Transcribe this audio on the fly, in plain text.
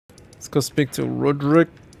Let's go speak to Roderick.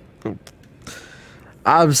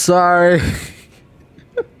 I'm sorry.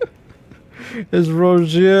 It's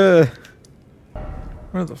Roger.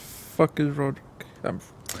 Where the fuck is Roderick? I'm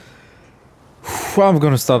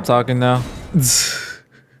gonna stop talking now. It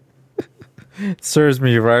serves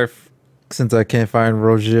me right since I can't find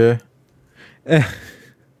Roger.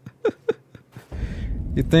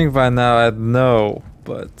 You'd think by now I'd know,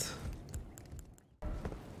 but...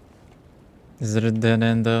 Is it a dead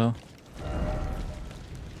end though?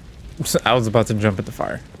 I was about to jump at the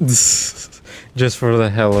fire. Just for the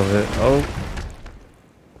hell of it. Oh.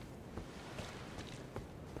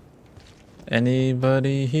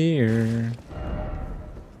 Anybody here?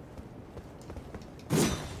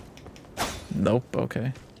 Nope,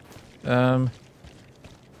 okay. Is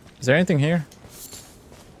there anything here?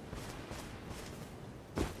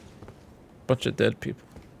 Bunch of dead people.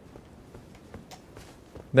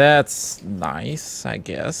 That's nice, I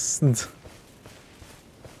guess.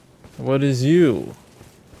 What is you?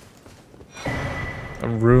 A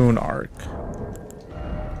rune arc.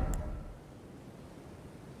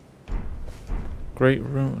 Great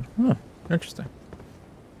rune. Huh, interesting.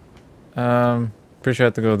 Pretty sure I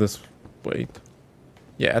have to go this way.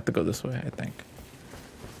 Yeah, I have to go this way, I think.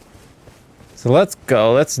 So let's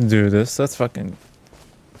go. Let's do this. Let's fucking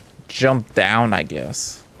jump down, I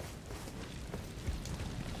guess.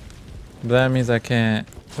 That means I can't...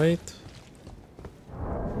 Wait.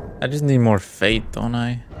 I just need more fate, don't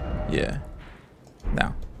I? Yeah.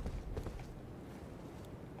 Now.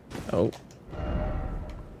 Oh.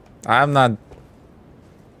 I'm not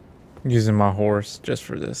using my horse just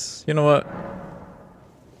for this. You know what?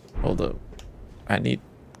 Hold up. I need...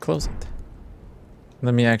 Close it.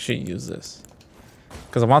 Let me actually use this.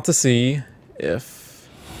 Because I want to see if...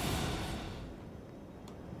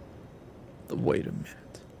 Wait a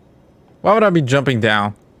minute. Why would I be jumping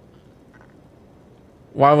down?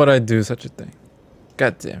 Why would I do such a thing?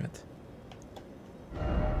 God damn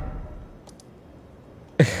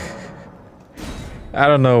it. I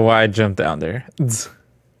don't know why I jumped down there.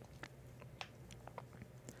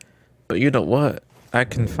 But you know what? I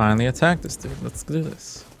can finally attack this dude. Let's do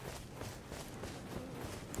this.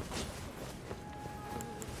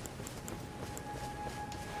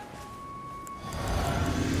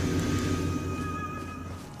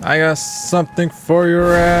 I got something for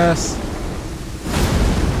your ass.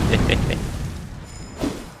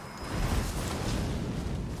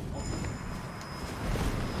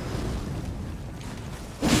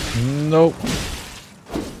 Nope.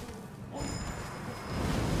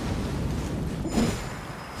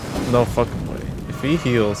 No fucking way. If he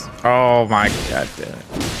heals. Oh my god damn it.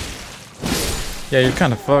 Yeah, you're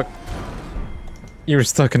kind of fucked. You were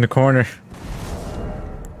stuck in the corner.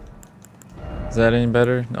 Is that any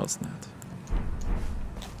better? No, it's not.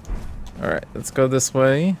 Alright, let's go this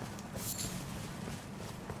way.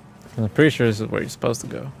 I'm pretty sure this is where you're supposed to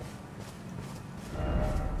go.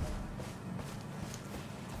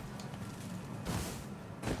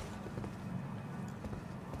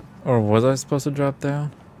 Or was I supposed to drop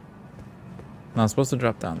down? No, I'm supposed to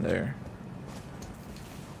drop down there.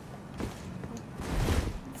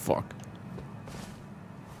 Fuck.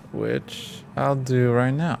 Which I'll do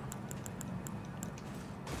right now.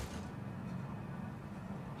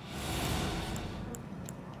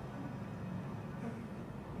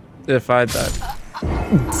 If I died.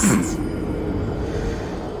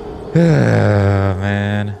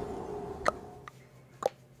 Man.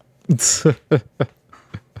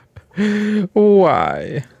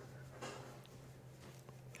 Why?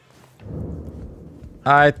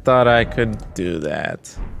 I thought I could do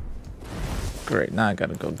that. Great, now I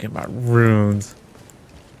gotta go get my runes.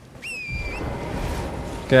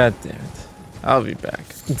 God damn it. I'll be back.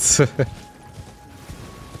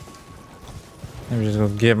 Let me just go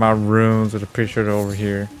get my runes with a picture over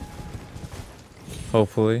here.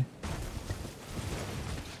 Hopefully.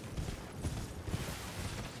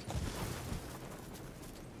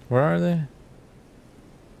 Where are they?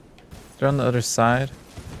 They're on the other side.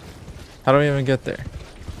 How do we even get there?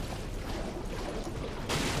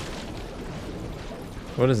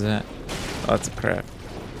 What is that? Oh, that's a crab.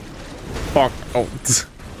 Fuck. Oh.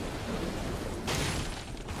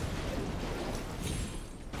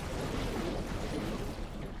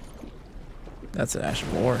 That's an ash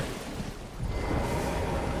of war.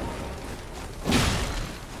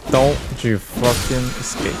 Don't you fucking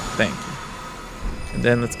escape. Thank you. And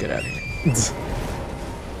then let's get out of here.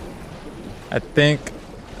 I think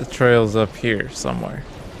the trail's up here somewhere.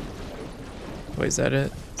 Wait, is that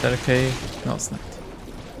it? Is that a cave? No, it's not.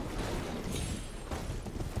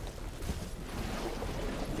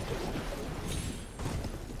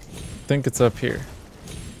 think it's up here.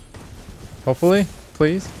 Hopefully,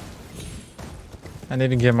 please. I need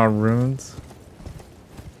to get my runes.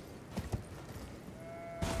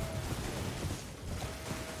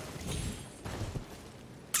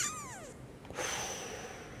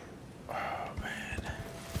 Oh man.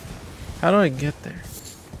 How do I get there?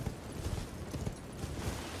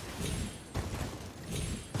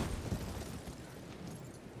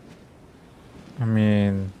 I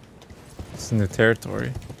mean, it's new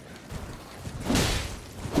territory.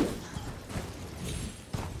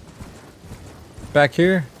 Back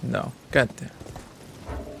here? No. Goddamn.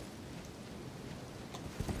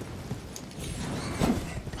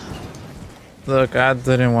 Look, I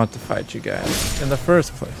didn't want to fight you guys in the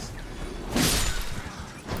first place.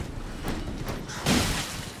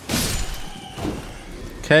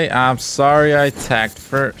 Okay, I'm sorry I attacked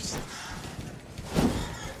first.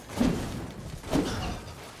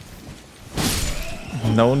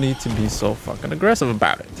 No need to be so fucking aggressive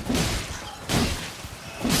about it.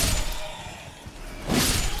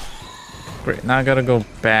 Great, now I gotta go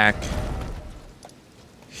back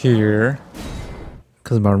here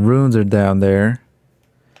because my runes are down there.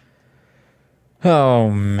 Oh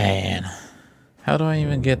man, how do I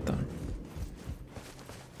even get them?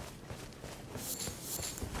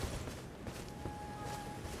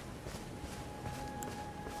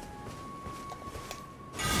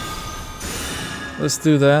 Let's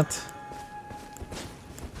do that.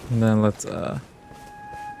 And then let's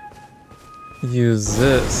use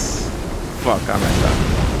this. Fuck, I messed up.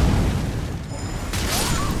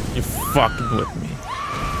 You fucking with me.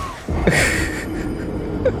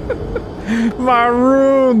 My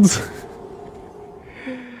runes!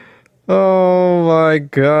 Oh my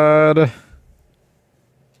god.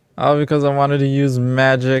 All because I wanted to use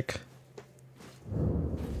magic.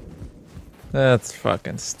 That's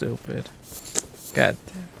fucking stupid. God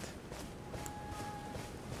damn it.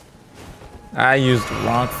 I used the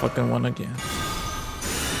wrong fucking one again.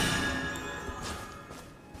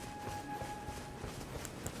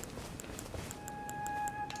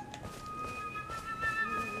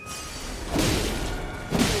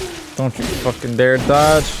 Don't you fucking dare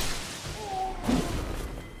dodge.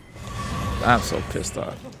 I'm so pissed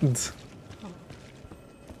off.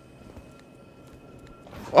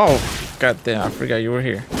 Oh, goddamn, I forgot you were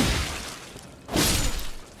here.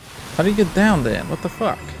 How do you get down then? What the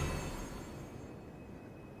fuck?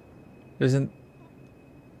 Isn't...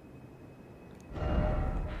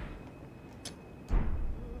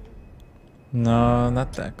 No,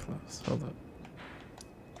 not that close. Hold up.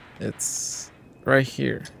 It's right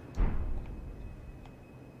here.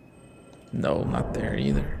 No, not there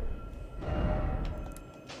either.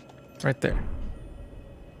 Right there.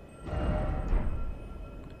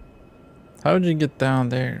 How would you get down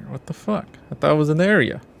there? What the fuck? I thought it was an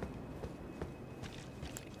area.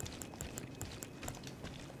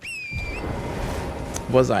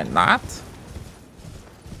 Was I not?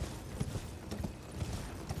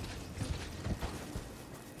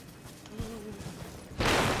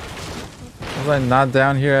 Was I not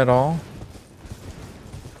down here at all?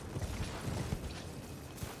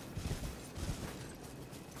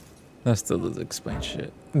 That still doesn't explain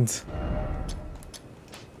shit.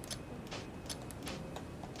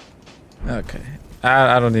 Okay.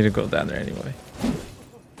 I don't need to go down there anyway.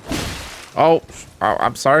 Oh,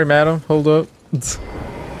 I'm sorry, madam. Hold up.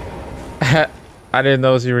 I didn't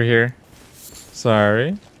know you were here.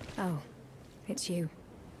 Sorry. Oh, it's you.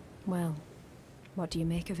 Well, what do you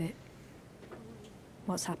make of it?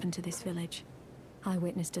 What's happened to this village? I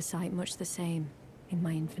witnessed a sight much the same in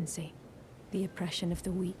my infancy. The oppression of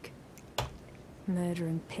the weak. Murder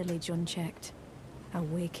and pillage unchecked. A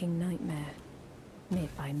waking nightmare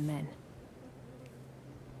made by men.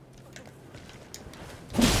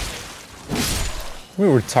 We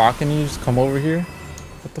were talking, you just come over here?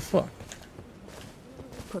 What the fuck?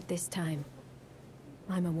 But this time,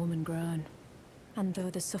 I'm a woman grown. And though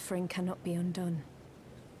the suffering cannot be undone,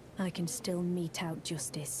 I can still mete out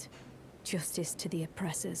justice. Justice to the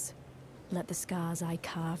oppressors. Let the scars I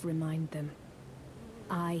carve remind them.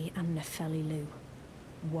 I am Nefeli Lu,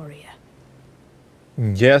 warrior.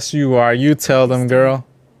 Yes, you are. You tell them, girl.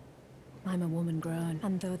 I'm a woman grown,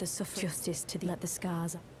 and though the suffering justice to let the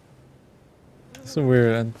scars. So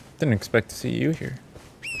weird. I didn't expect to see you here.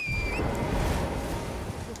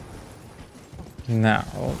 Now,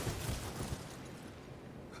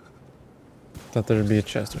 thought there'd be a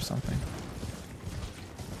chest or something.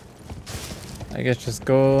 I guess just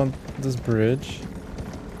go on this bridge.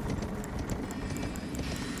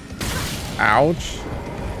 Ouch.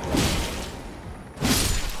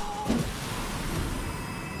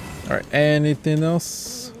 Alright, anything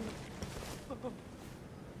else?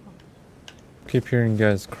 keep hearing you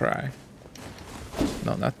guys cry.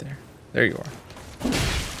 No, not there. There you are.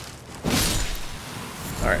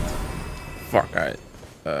 Alright. Fuck, alright.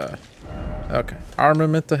 Okay.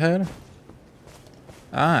 Armament ahead?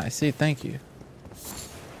 Ah, I see. Thank you.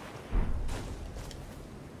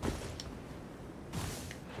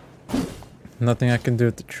 Nothing I can do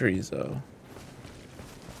with the trees, though.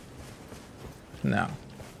 Now,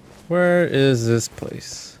 where is this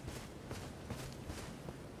place?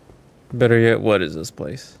 Better yet, what is this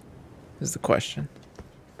place? Is the question.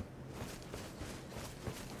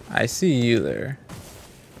 I see you there.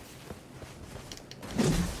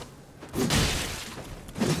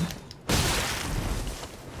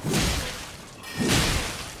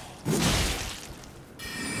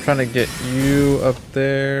 Trying to get you up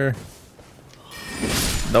there.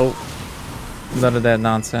 Nope. None of that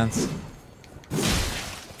nonsense.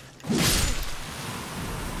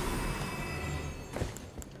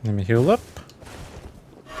 Let me heal up.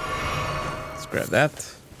 Let's grab that.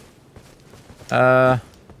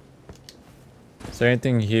 Is there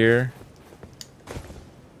anything here?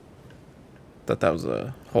 Thought that was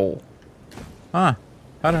a hole. Ah,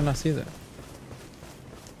 how did I not see that?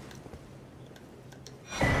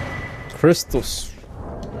 Crystals.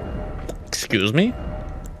 Excuse me?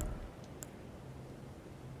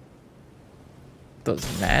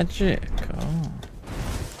 Does magic? Oh,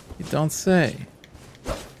 you don't say.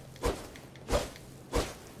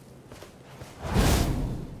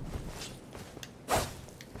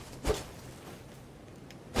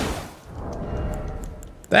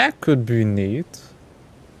 That could be neat.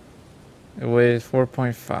 It weighs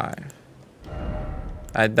 4.5.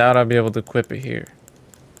 I doubt I'll be able to equip it here.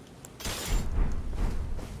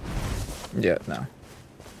 Yeah, no.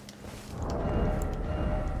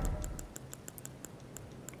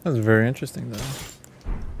 That's very interesting, though.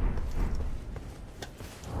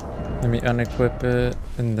 Let me unequip it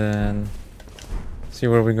and then see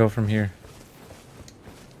where we go from here.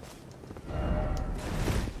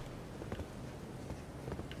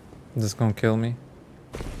 Is this gonna kill me?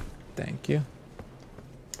 Thank you.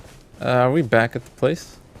 Are we back at the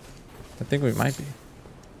place? I think we might be.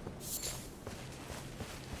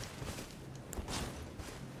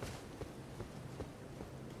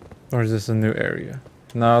 Or is this a new area?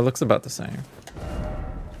 No, it looks about the same.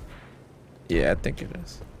 Yeah, I think it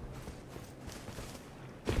is.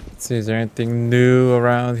 Let's see, is there anything new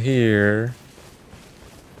around here?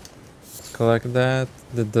 Let's collect that.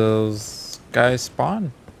 Did those guys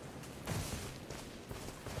spawn?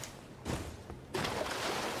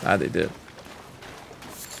 Ah, they did.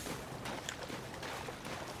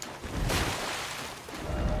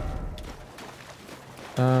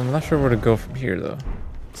 I'm not sure where to go from here, though.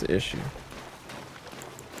 It's the issue.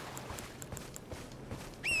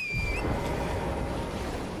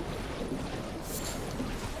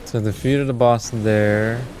 So defeated the boss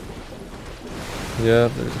there.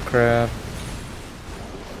 Yep, there's a crab.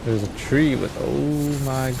 There's a tree with... Oh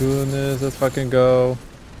my goodness, let's fucking go.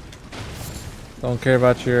 Don't care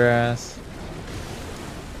about your ass.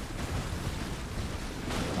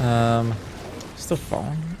 Still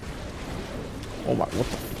falling? Oh my, what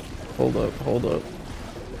the... Hold up, hold up.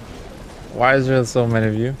 Why is there so many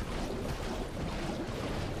of you?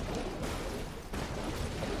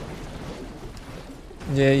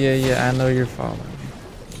 Yeah, I know you're following me.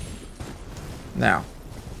 Now,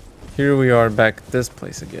 here we are back at this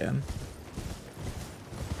place again.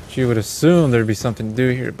 You would assume there'd be something to do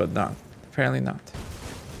here, but not. Apparently not.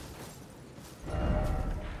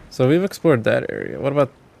 So we've explored that area. What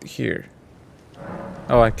about here?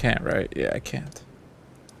 Oh, I can't, right? Yeah, I can't.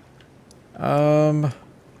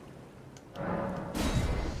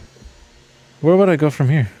 Where would I go from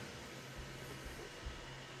here?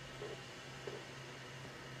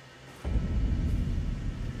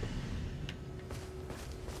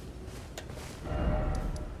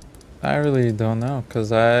 I really don't know,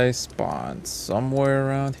 because I spawned somewhere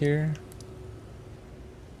around here.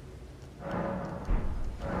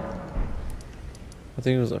 I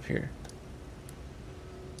think it was up here.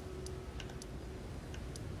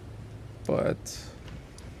 But...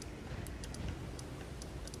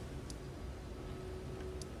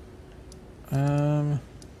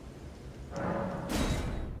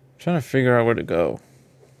 trying to figure out where to go.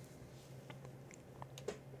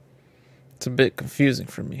 It's a bit confusing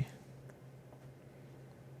for me.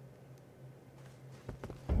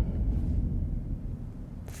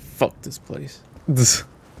 Fuck this place.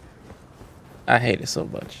 I hate it so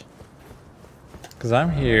much. Because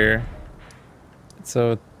I'm here.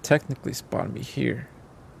 So it technically spawned me here.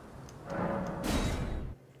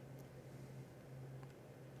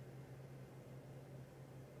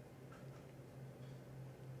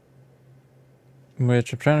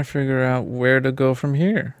 Which I'm trying to figure out where to go from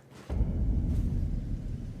here.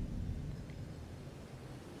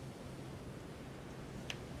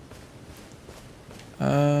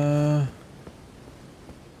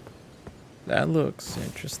 That looks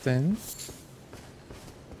interesting. Let's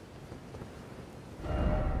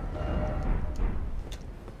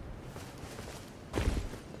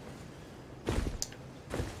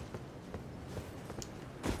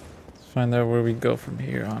find out where we go from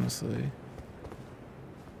here, honestly.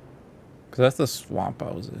 Because that's the swamp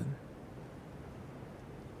I was in.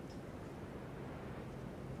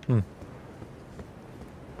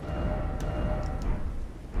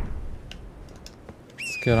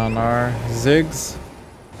 Let's get on our zigs.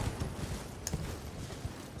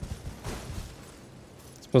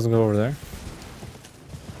 Supposed to go over there.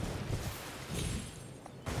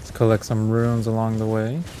 Let's collect some runes along the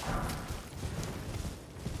way.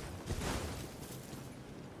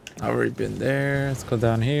 I've already been there. Let's go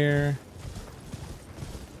down here.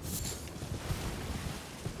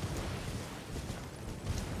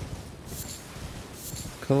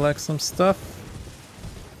 Collect some stuff.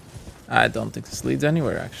 I don't think this leads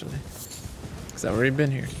anywhere, actually. Because I've already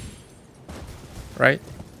been here. Right?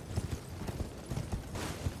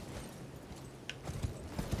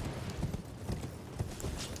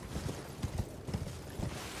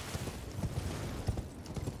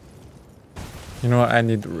 You know what? I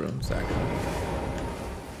need the rooms, actually.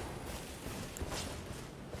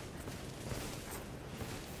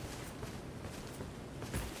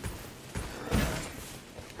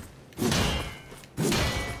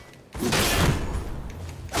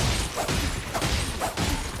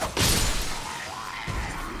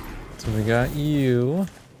 So we got you.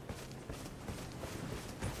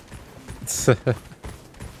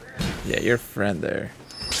 Yeah, your friend there.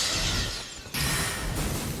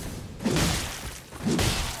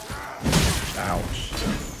 Ouch.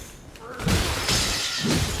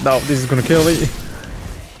 No, this is gonna kill me.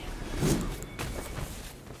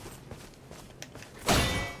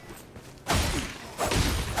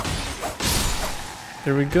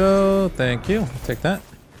 There we go. Thank you. I'll take that.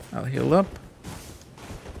 I'll heal up.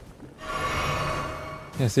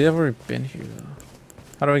 Yeah, see, I've already been here though.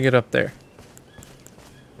 How do I get up there?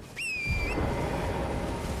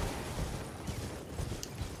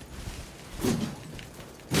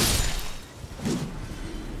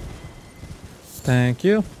 Thank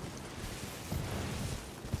you.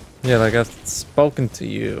 Yeah, like I've spoken to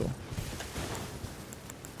you.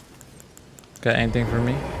 Got anything for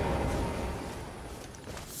me?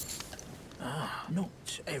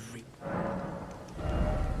 Not every.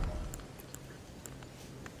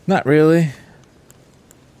 Not really.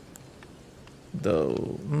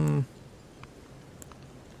 Though.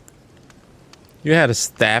 You had a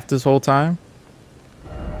staff this whole time?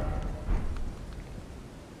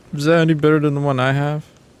 Is that any better than the one I have?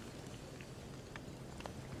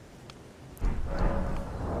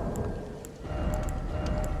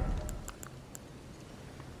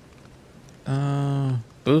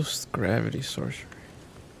 Boost gravity sorcery.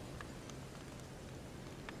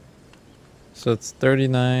 So it's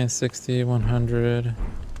 39, 60, 100.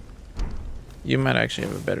 You might actually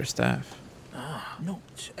have a better staff. Not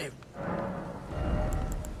every.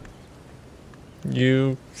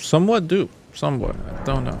 You somewhat do. Somewhat. I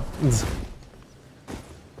don't know.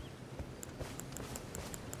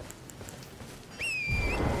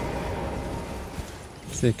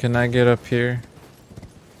 See, can I get up here?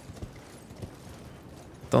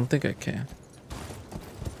 Don't think I can.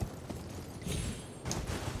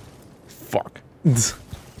 Fuck. Let's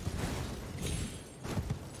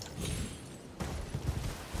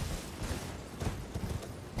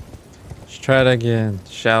try it again,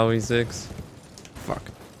 shall we, Ziggs? Fuck.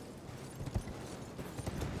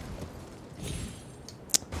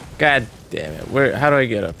 God damn it. Where? How do I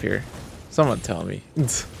get up here? Someone tell me.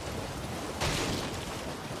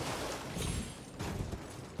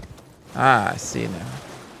 Ah, I see now.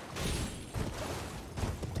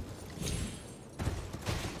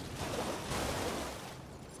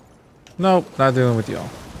 Nope, not dealing with y'all.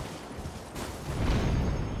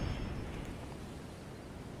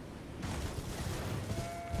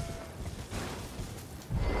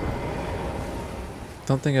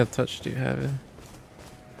 Don't think I've touched you, have you?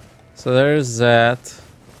 So there's that.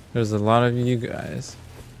 There's a lot of you guys.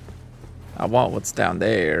 I want what's down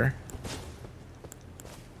there.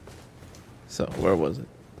 So where was it?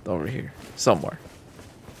 Over here. Somewhere.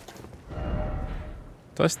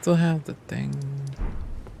 Do I still have the thing?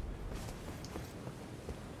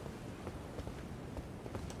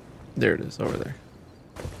 There it is, over there.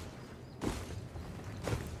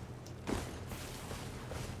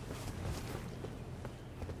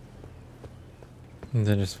 And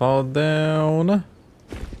then just fall down.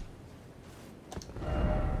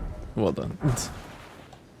 Well done.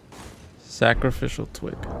 Sacrificial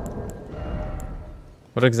twig.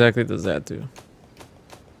 What exactly does that do?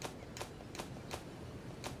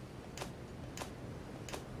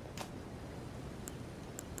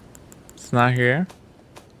 It's not here.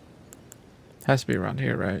 Has to be around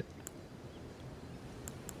here, right?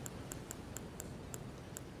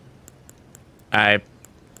 I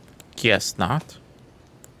guess not.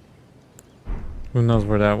 Who knows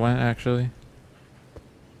where that went, actually?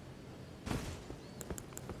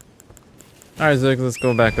 Alright, Zig, let's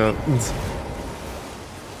go back up. Let's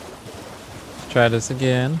try this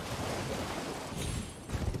again.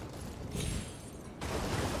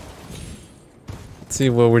 Let's see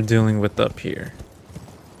what we're dealing with up here.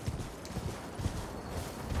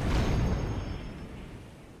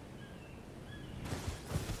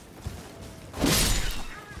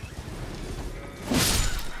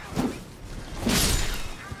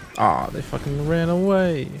 Aw, they fucking ran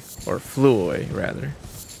away. Or flew away, rather.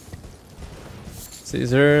 See,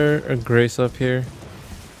 is there a grace up here?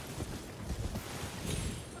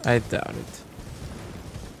 I doubt it.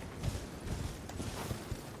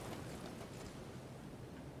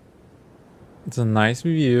 It's a nice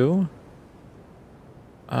view.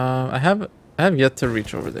 I have yet to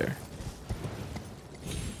reach over there.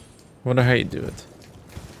 Wonder how you do it.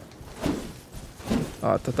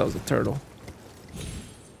 Oh, I thought that was a turtle.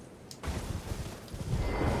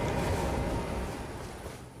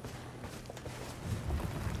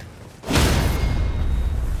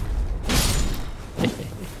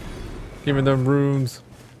 Give me them runes.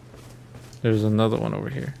 There's another one over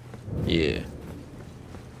here. Yeah.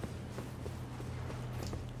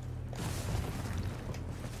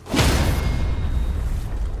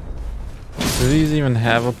 Do these even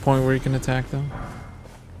have a point where you can attack them?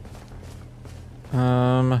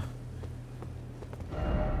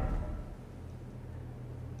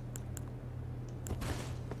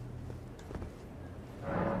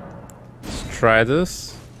 Let's try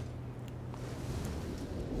this.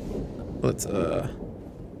 Let's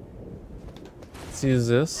use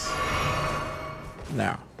this.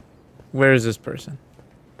 Now, where is this person?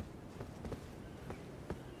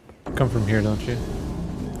 Come from here, don't you?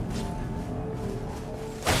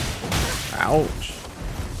 Ouch.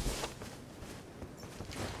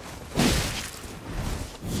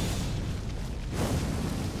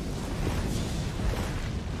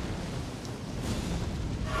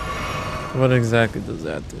 What exactly does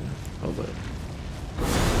that do? Hold up.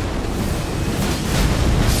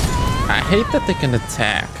 I hate that they can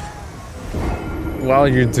attack while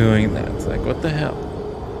you're doing that. It's like, what the hell?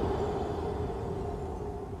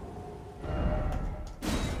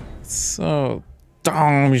 So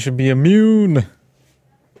dumb. You should be immune.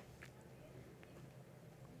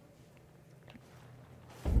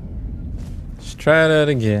 Let's try that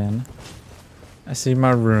again. I see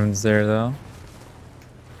my runes there, though.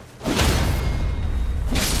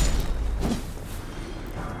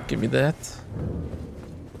 Give me that.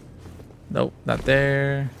 Nope, not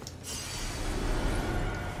there.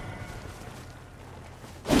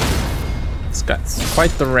 It's got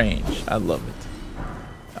quite the range. I love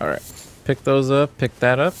it. Alright. Pick those up. Pick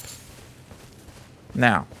that up.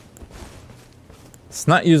 Now. Let's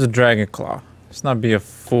not use a dragon claw. Let's not be a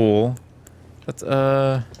fool. Let's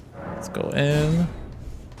go in.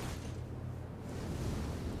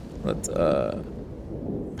 Let's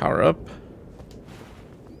power up.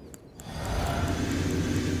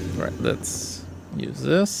 Alright, let's use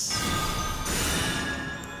this.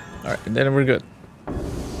 Alright, and then we're good.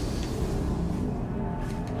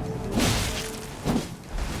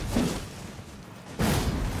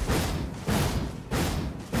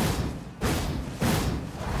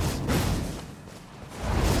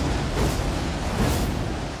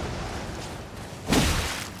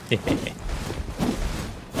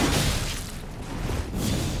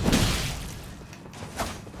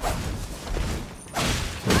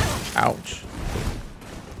 Ouch.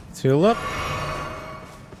 Let's heal up.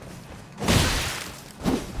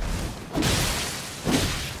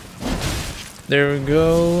 There we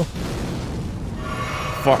go.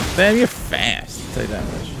 Fuck, damn, you're fast. I'll tell you that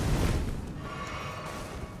much.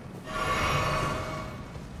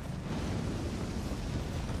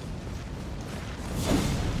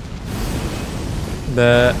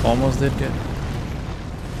 That almost did good.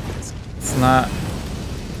 It's not.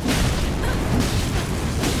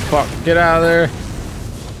 Fuck, get out of there.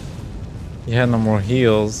 You had no more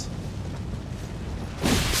heals.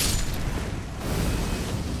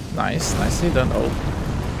 Nice, nicely done. Oh.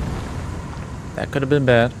 That could have been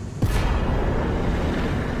bad.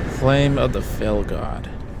 Flame of the Fell God.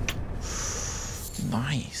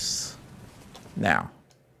 Nice. Now.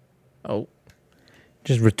 Oh.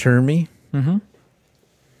 Just return me. Mm-hmm.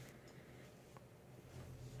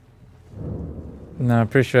 No, I'm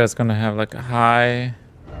pretty sure it's gonna have like a high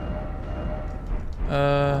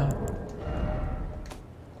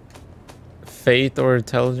faith or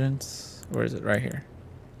intelligence. Where is it? Right here.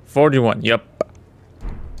 41. Yep.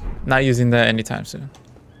 Not using that anytime soon.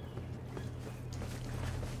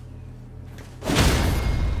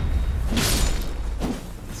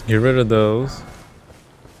 Let's get rid of those.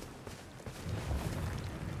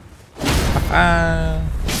 Alright.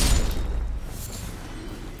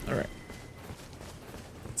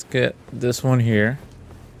 Let's get this one here.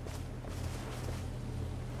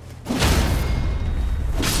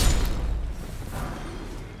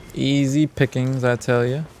 Easy pickings, I tell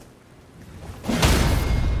you.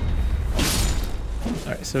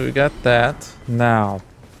 Alright, so we got that. Now,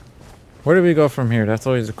 where do we go from here? That's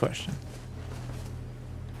always the question.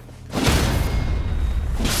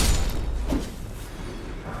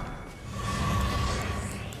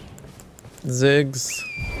 Ziggs,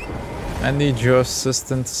 I need your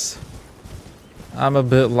assistance. I'm a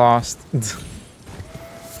bit lost.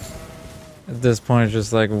 At this point,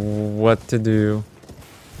 just like what to do.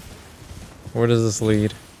 Where does this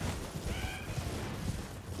lead?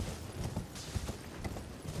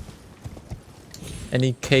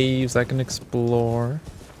 Any caves I can explore?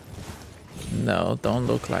 No, don't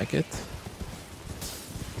look like it.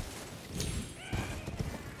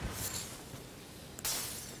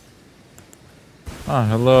 Oh,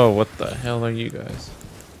 hello. What the hell are you guys?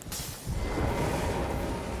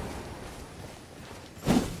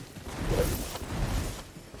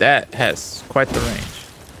 That has quite the range.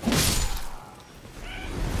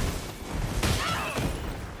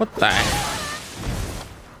 What the heck?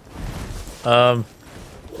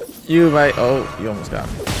 You might. Oh, you almost got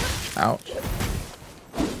me. Ouch.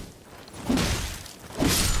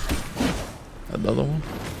 Another one?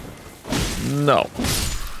 No.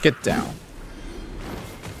 Get down.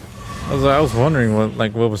 I was wondering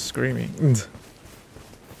what was screaming.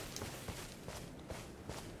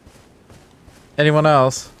 Anyone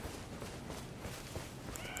else?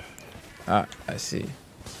 Ah, I see.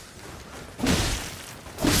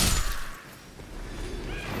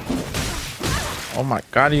 Oh my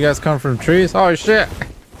god, you guys come from trees? Oh shit!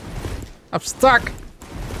 I'm stuck!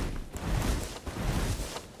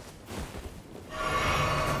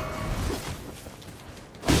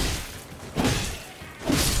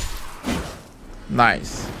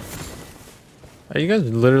 Nice. Are you guys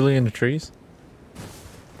literally in the trees?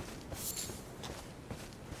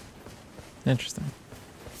 Interesting.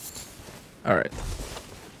 Alright.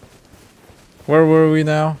 Where were we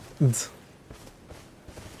now?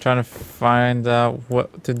 Trying to find out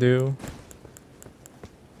what to do.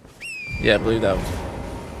 Yeah, I believe that was.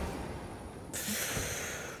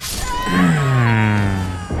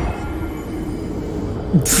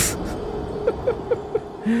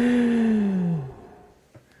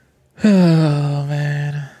 Oh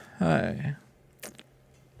man. Hi.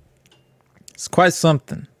 It's quite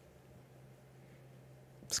something.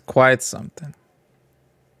 It's quite something.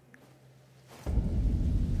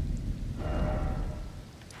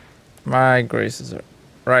 My graces are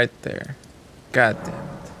right there. God damn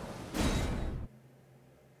it.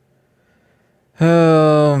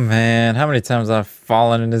 Oh man, how many times I've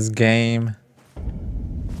fallen in this game?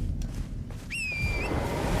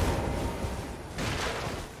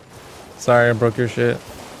 Sorry I broke your shit.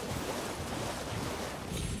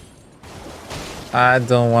 I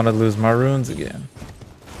don't want to lose my runes again.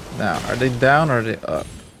 Now, are they down or are they up?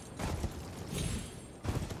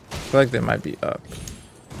 I feel like they might be up.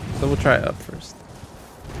 So we'll try up first.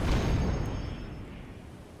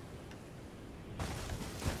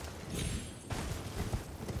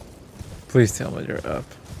 Please tell me you're up.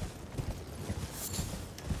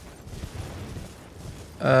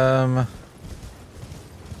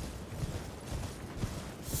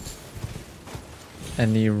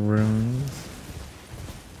 Any runes?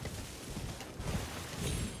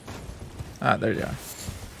 Ah, there you are.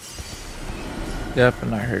 Yep,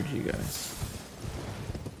 and I heard you guys.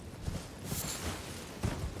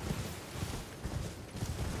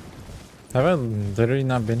 Have I literally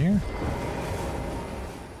not been here?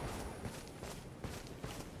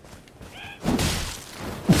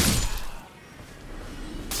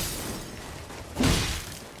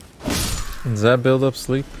 Does that build up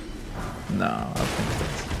sleep? No, I don't think it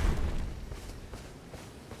does.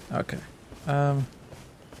 Okay.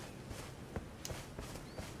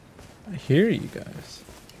 I hear you guys.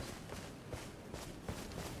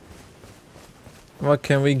 What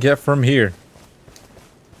can we get from here?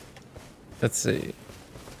 Let's see.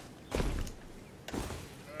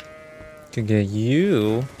 Can get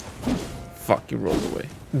you. Fuck, you rolled away.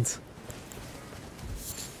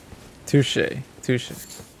 Touche. Touche.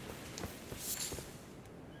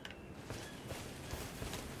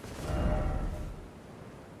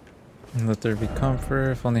 Let there be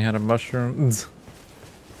comfort. If only had a mushroom. It's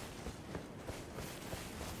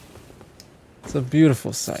a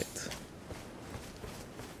beautiful sight.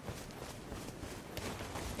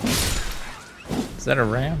 Is that a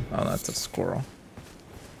ram? Oh, that's a squirrel.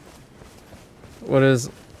 What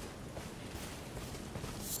is...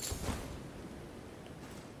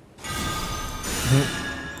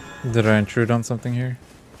 Did I intrude on something here?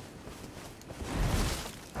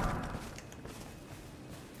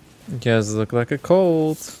 You guys look like a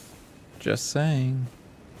cult. Just saying.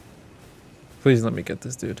 Please let me get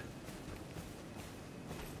this dude.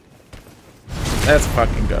 Let's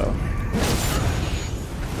fucking go.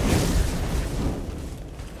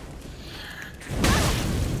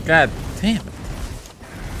 God damn it.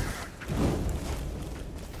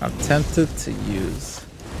 I'm tempted to use.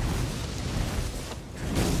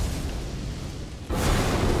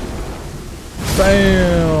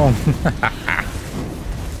 Bam!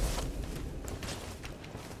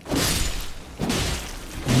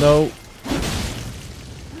 No.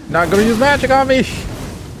 Not gonna use magic on me!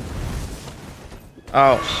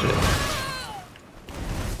 Oh shit.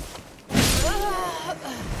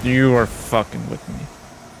 You are fucking with me.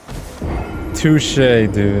 Touche,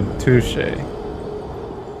 dude. Touche.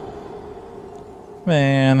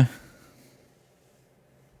 Man.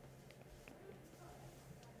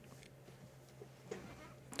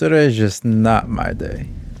 Today's just not my day.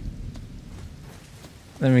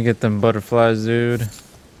 Let me get them butterflies, dude.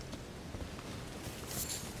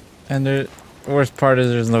 And the worst part is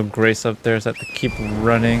there's no grace up there, so I have to keep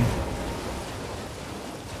running.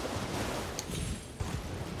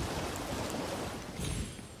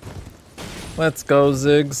 Let's go,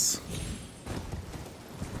 Ziggs.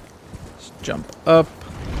 Just jump up.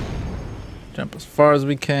 Jump as far as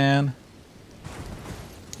we can.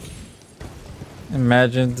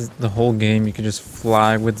 Imagine the whole game you could just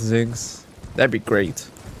fly with Ziggs. That'd be great.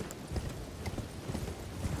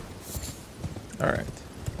 Alright.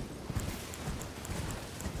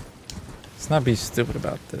 Let's not be stupid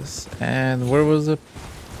about this. And where was the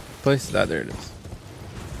place? Ah, there it is.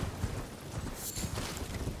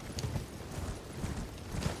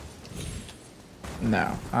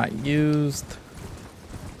 Now, I used...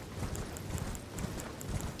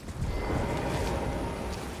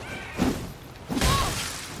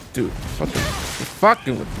 Dude,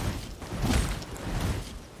 fucking with me.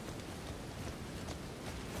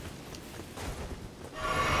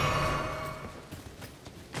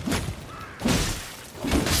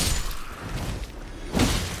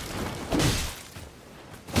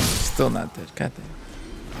 Still not dead, god damn.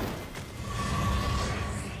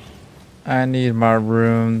 I need my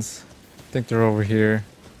runes. I think they're over here.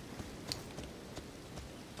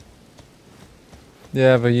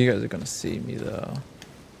 Yeah, but you guys are gonna see me though.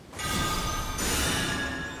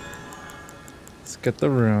 Let's get the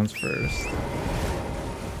runes first.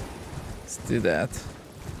 Let's do that.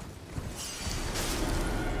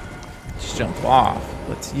 Just jump off.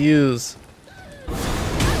 Let's use.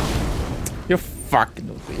 You're fucking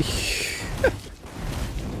with me.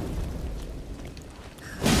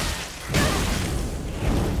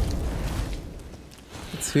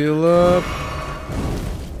 Let's heal up.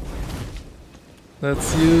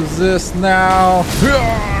 Let's use this now.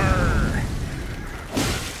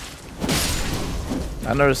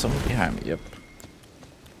 I noticed someone behind me, yep.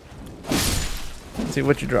 Let's see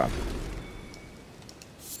what you drop.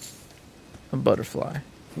 A butterfly.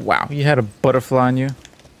 Wow, you had a butterfly on you?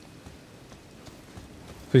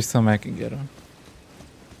 Please tell me I can get one.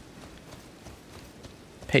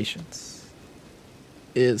 Patience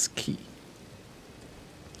is key.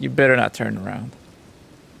 You better not turn around.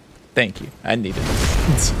 Thank you. I needed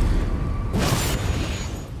it.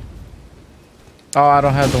 Oh, I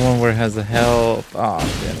don't have the one where it has the health. Oh,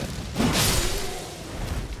 damn it.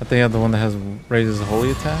 I think I have the one that has raises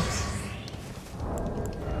holy attacks.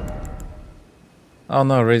 Oh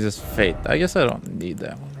no, raises faith. I guess I don't need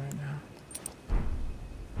that one right now.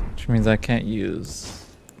 Which means I can't use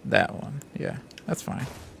that one. Yeah, that's fine.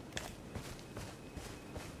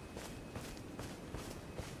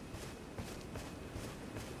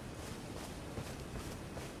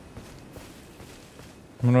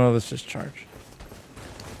 No, let's just charge.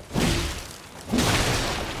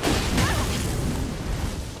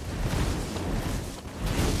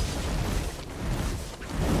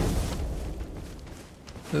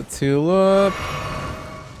 Let's heal up.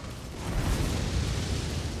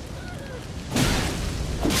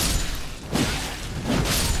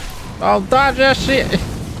 I'll dodge that shit.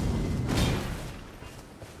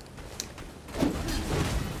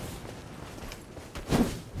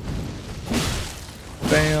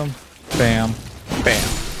 Bam, bam, bam.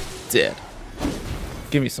 Dead.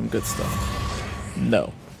 Give me some good stuff.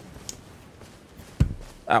 No.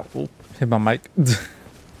 Ow. Ooh, hit my mic.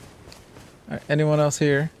 Alright, anyone else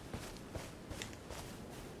here?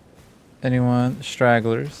 Anyone?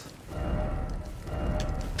 Stragglers?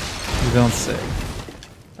 You don't say.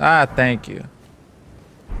 Ah, thank you.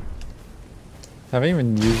 Have I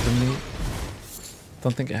even used the meat?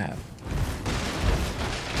 Don't think I have.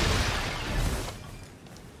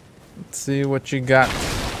 Let's see what you got.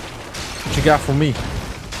 What you got for me?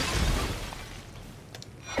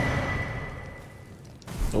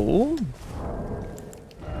 Oh,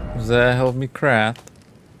 does that help me craft?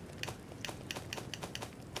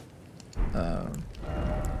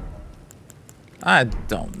 I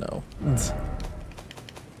don't know.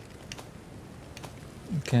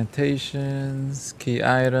 Incantations, key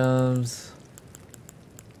items.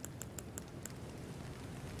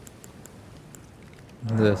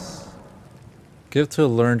 This. Give to a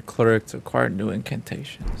learned cleric to acquire new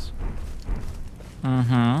incantations.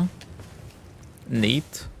 Mm-hmm.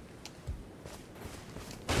 Neat.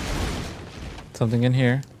 Something in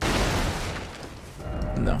here?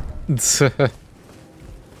 No.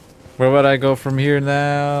 Where would I go from here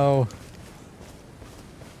now?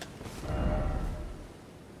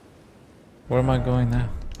 Where am I going now?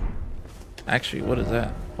 Actually, what is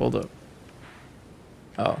that? Hold up.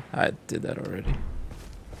 Oh, I did that already.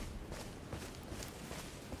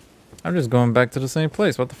 I'm just going back to the same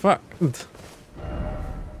place. What the fuck?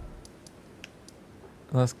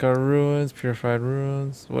 Lascar ruins, purified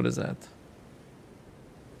ruins. What is that?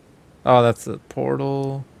 Oh, that's the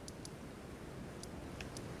portal.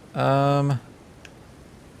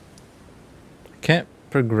 Can't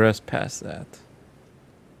progress past that.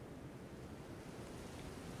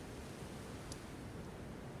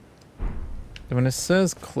 When it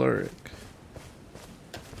says cleric,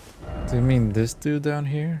 do you mean this dude down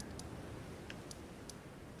here?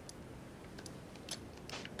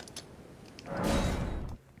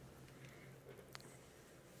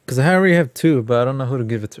 Because I already have two, but I don't know who to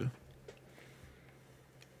give it to.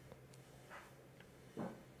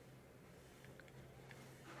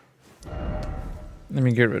 Let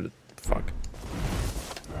me get rid of it. Fuck.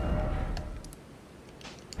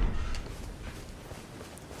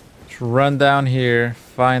 Let's run down here,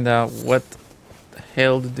 find out what the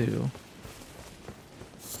hell to do.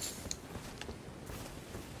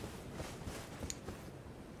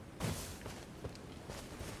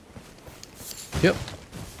 Yep.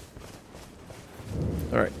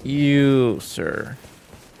 Alright, you, sir.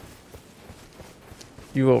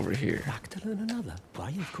 You over here. Back to learn another. Why,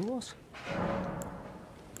 of course.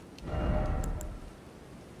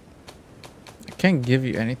 I can't give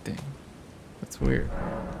you anything. That's weird.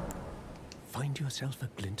 Find yourself a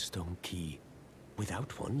glintstone key.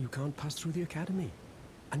 Without one, you can't pass through the academy.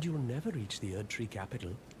 And you'll never reach the Erdtree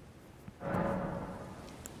capital.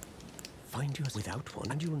 Find yourself without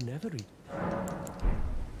one, and you'll never reach...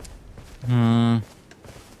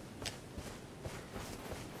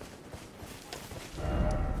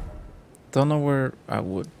 Don't know where I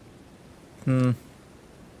would.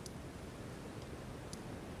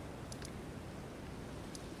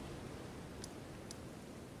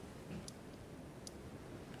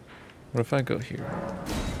 What if I go here?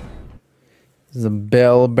 Is a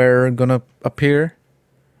bell bearer gonna appear?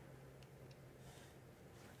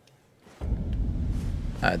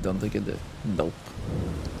 I don't think it did. Nope.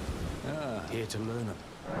 Here to learn them.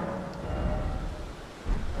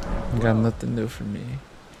 Got nothing new for me.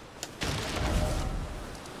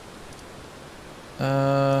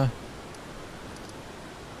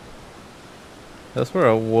 That's where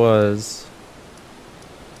I was.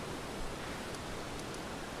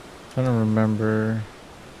 Trying to remember.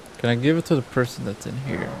 Can I give it to the person that's in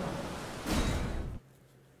here?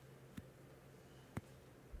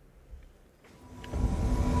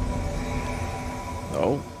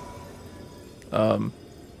 Oh.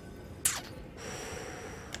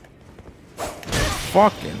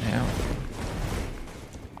 Fucking hell.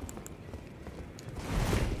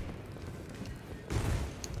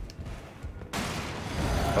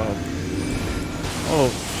 Oh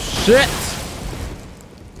shit!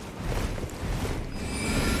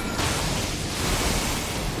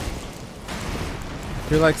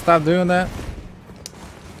 You like stop doing that?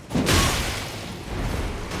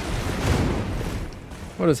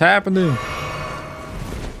 What is happening?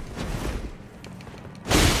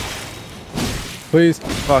 Please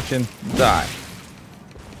fucking die.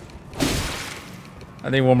 I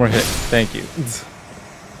need one more hit. Thank you.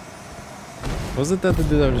 Was it that the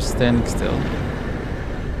dude that was just standing still?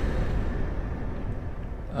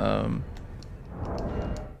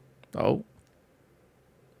 Oh.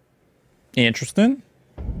 Interesting.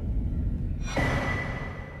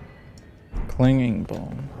 Clinging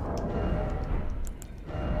bone.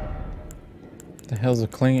 The hell's a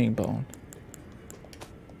clinging bone?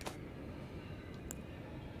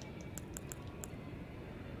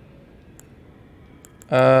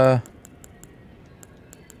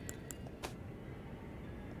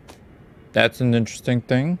 That's an interesting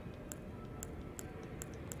thing.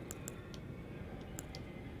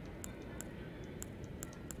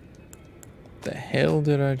 The hell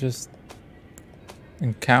did I just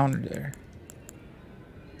encounter there?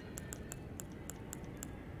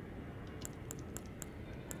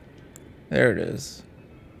 There it is.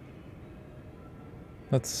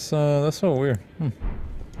 That's so weird.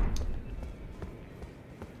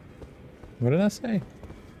 What did I say?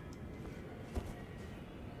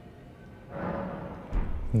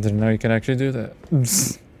 Didn't know you can actually do that.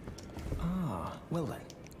 Ah, well then.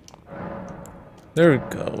 There we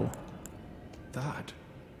go. That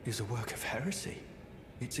is a work of heresy.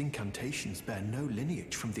 Its incantations bear no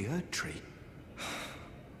lineage from the Erd Tree.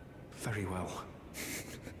 Very well.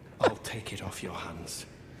 I'll take it off your hands.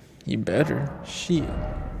 You better. Shit.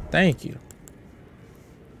 Thank you.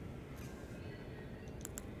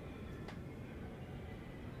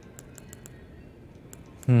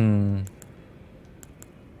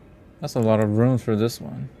 That's a lot of rooms for this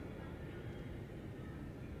one.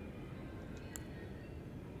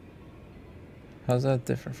 How's that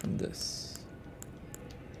different from this?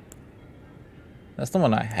 That's the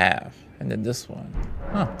one I have. And then this one.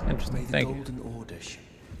 Huh, interesting. Thank you.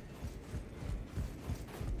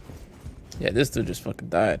 Yeah, this dude just fucking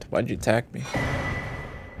died. Why'd you attack me?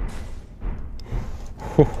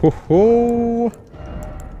 Ho ho ho!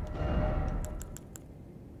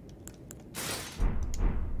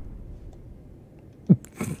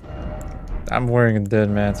 I'm wearing a dead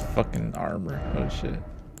man's fucking armor. Oh shit.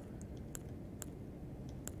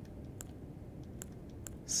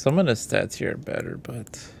 Some of the stats here are better,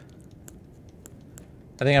 but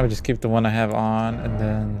I think I would just keep the one I have on and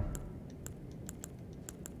then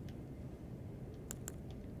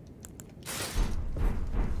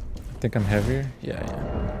I think I'm heavier. Yeah.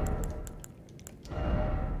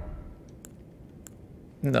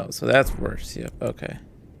 No, so that's worse. Yep. Okay.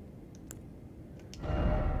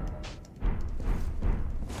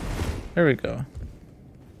 There we go.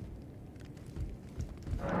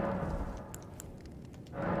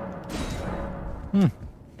 A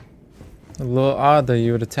little odd that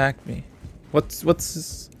you would attack me. What's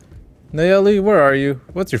this? Naeli, where are you?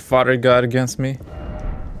 What's your father got against me?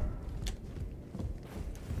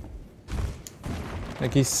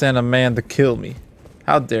 Like he sent a man to kill me.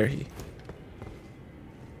 How dare he?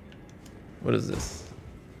 What is this?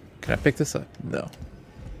 Can I pick this up? No.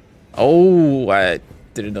 Oh, I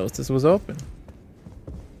didn't notice this was open.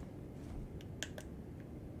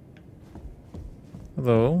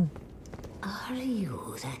 Hello? Are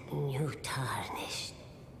you that new tarnished?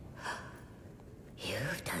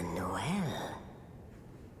 You've done well.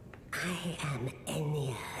 I am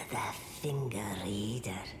Enya the Finger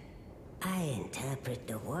Reader. I interpret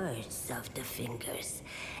the words of the fingers,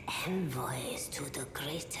 envoys to the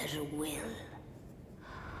greater will.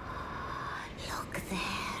 Look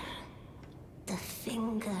there. The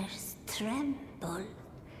fingers tremble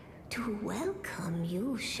to welcome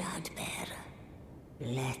you, Shardbearer.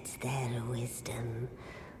 Let their wisdom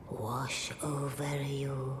wash over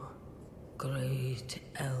you. Great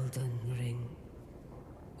Elden Ring,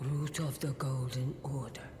 root of the Golden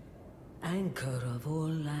Order, anchor of all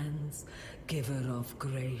lands, giver of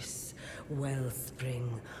grace,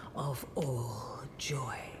 wellspring of all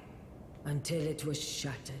joy. Until it was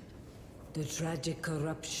shattered, the tragic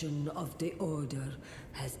corruption of the Order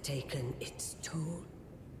has taken its toll.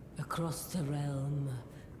 Across the realm,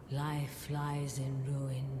 life lies in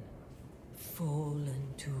ruin,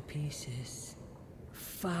 fallen to pieces.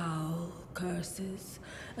 Foul curses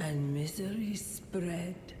and misery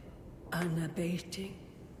spread, unabating.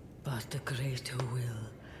 But the greater will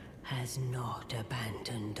has not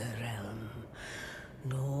abandoned the realm,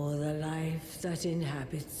 nor the life that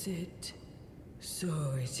inhabits it.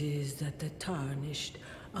 So it is that the tarnished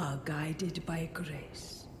are guided by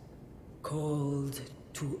grace, called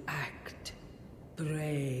to act.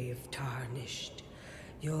 Brave tarnished,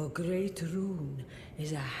 your great rune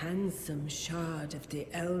is a handsome shard of the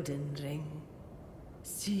Elden Ring.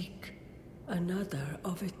 Seek another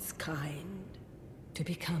of its kind. to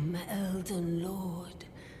become Elden Lord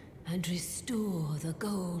and restore the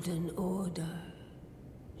Golden Order.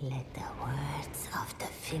 Let the words of the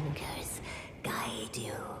fingers guide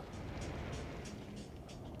you.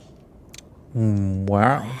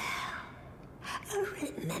 Wow. A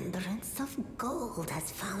remembrance of gold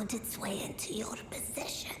has found its way into your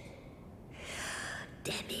possession.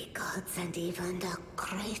 Demigods and even the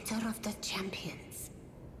creator of the champions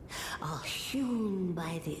are hewn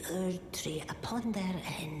by the Earth Tree upon their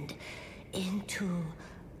end into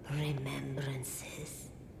remembrances.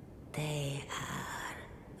 They are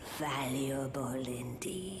valuable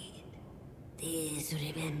indeed. These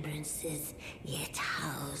remembrances yet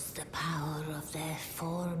house the power of their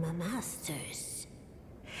former masters.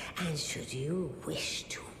 And should you wish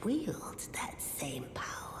to wield that same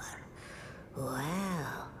power,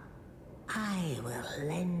 well, I will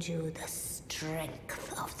lend you the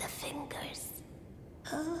strength of the fingers.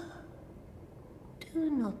 Do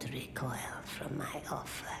not recoil from my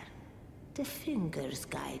offer. The fingers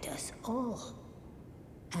guide us all.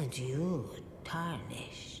 And you,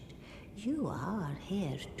 Tarnished, you are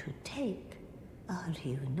here to take, are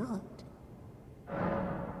you not?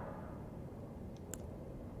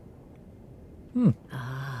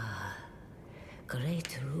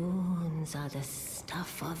 Great runes are the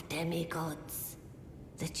stuff of demigods,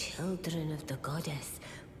 the children of the goddess,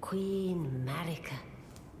 Queen Marika,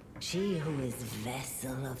 she who is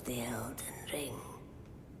vessel of the Elden Ring.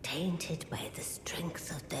 Tainted by the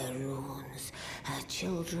strength of their runes, her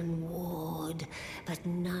children warred, but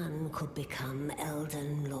none could become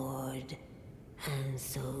Elden Lord. And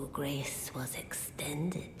so grace was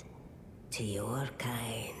extended to your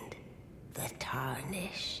kind, the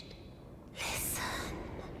Tarnished. Listen,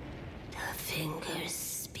 the fingers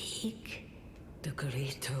speak. The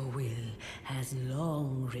greater will has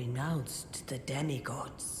long renounced the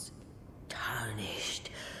demigods. Tarnished,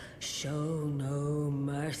 show no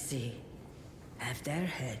mercy. Have their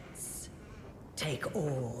heads. Take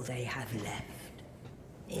all they have left.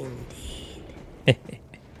 Indeed.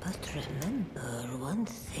 But remember one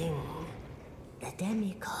thing. The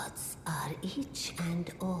demigods are each and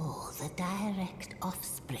all the direct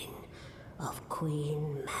offspring of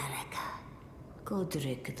Queen Marika.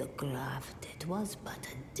 Godric the Grafted was but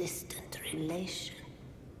a distant relation,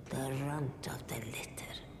 the runt of the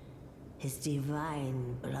litter. His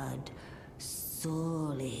divine blood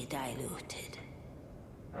sorely diluted.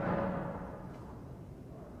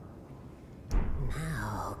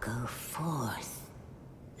 Now go forth.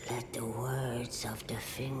 Let the words of the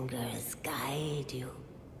fingers guide you.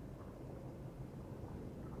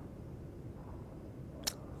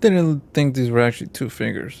 Didn't think these were actually two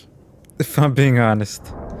fingers, if I'm being honest.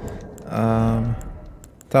 Talking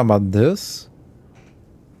about this?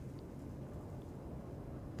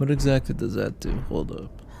 What exactly does that do? Hold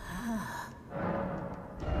up.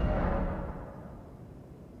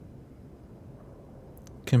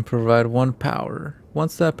 Can provide one power.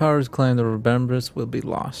 Once that power is claimed, the remembrance will be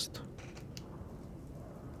lost.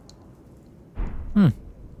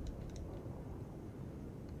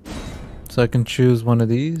 So I can choose one of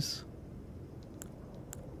these.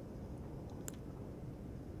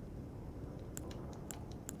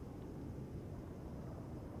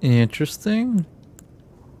 Interesting.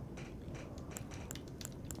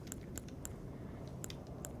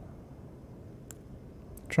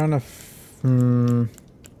 Trying to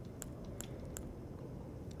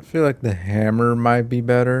I feel like the hammer might be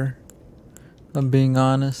better, if I'm being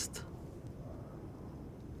honest.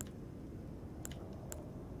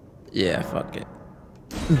 Yeah, fuck it.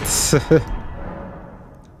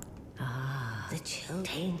 The chill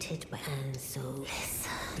tainted by and so listen.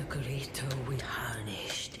 The greater will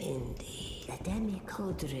Tarnished indeed. The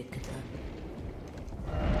demi-Godric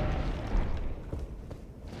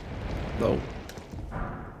Oh.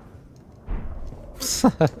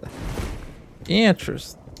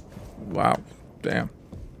 Interest. Wow. Damn.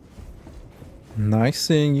 Nice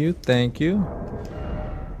seeing you. Thank you.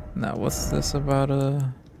 Now, what's this about?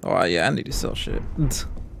 Oh, yeah, I need to sell shit.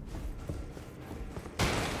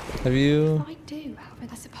 Have you? I do,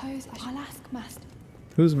 however, I suppose I'll ask Master.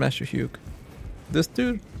 Who's Master Hugh? This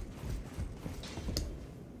dude?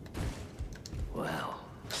 Well,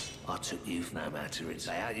 I took you no matter it's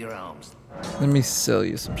out your arms. Let me sell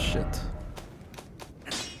you some shit.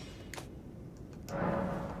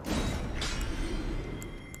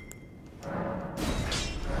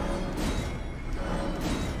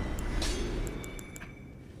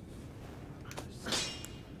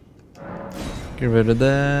 Get rid of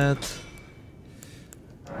that.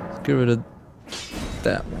 Let's get rid of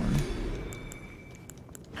that one.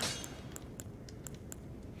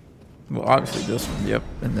 Well, obviously this one, yep,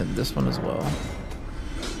 and then this one as well.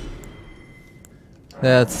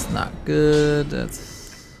 That's not good.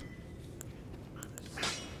 That's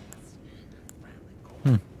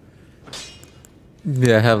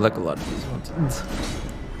yeah, I have like a lot of these ones.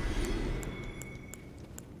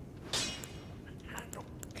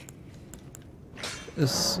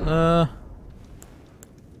 This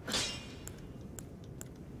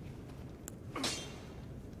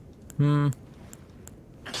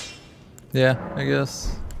yeah, I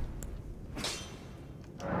guess.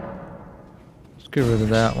 Let's get rid of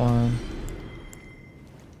that one.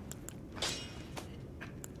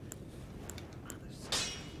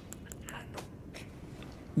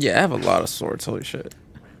 Yeah, I have a lot of swords, holy shit.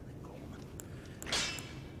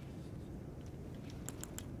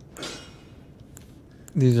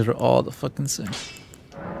 These are all the fucking same.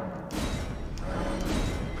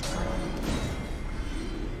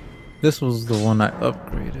 This was the one I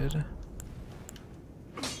upgraded.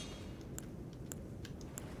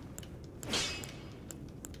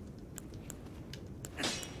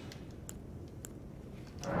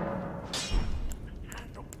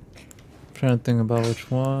 Trying to think about which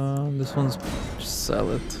one. This one's just sell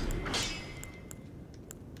it.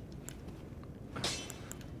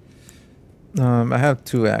 I have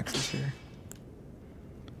 2 axes here.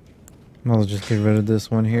 I'll just get rid of this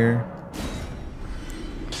one here.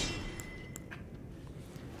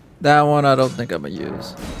 That one I don't think I'm gonna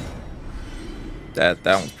use. That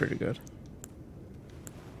one's pretty good.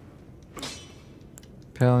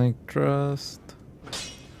 Paling Trust.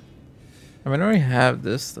 I mean, I already have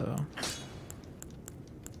this though.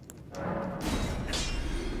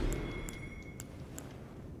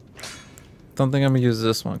 Don't think I'm gonna use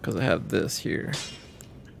this one because I have this here.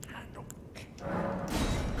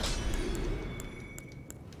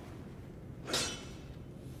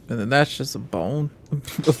 And then that's just a bone.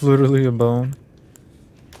 Literally a bone.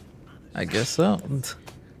 I guess so.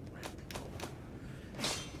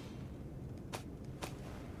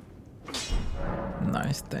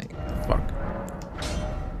 Nice thing. Fuck.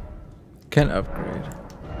 Can upgrade.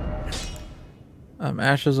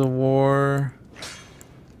 Ashes of War.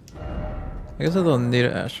 I guess I don't need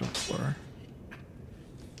an Ash of War.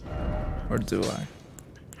 Or do I?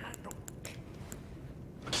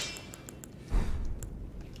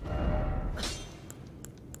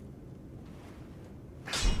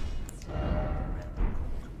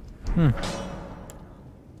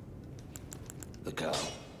 The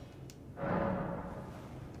girl.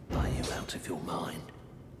 Are you out of your mind?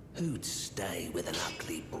 Who'd stay with an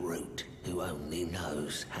ugly brute who only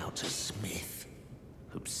knows how to smith?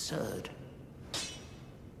 Absurd.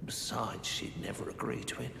 Besides, she'd never agree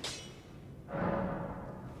to it.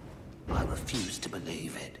 I refuse to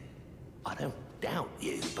believe it. I don't doubt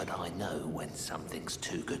you, but I know when something's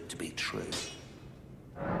too good to be true.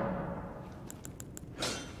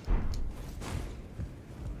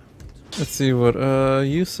 Let's see what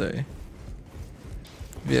you say.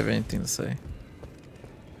 If you have anything to say.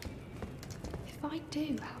 If I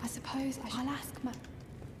do, I suppose I'll ask my...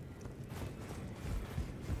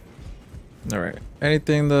 Alright.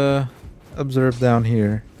 Anything to observe down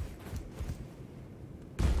here?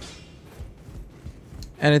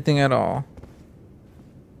 Anything at all?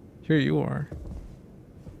 Here you are.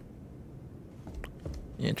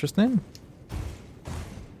 Interesting.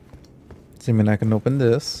 Assuming I can open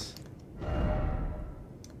this.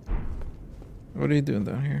 What are you doing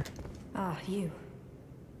down here? Ah, you.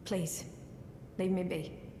 Please, leave me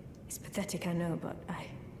be. It's pathetic, I know, but I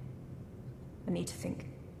need to think.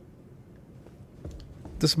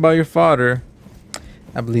 This about your father?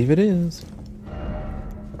 I believe it is.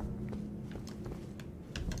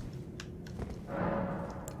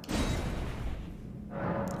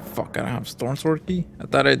 Fuck, I don't have Storm Sword key? I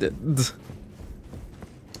thought I did.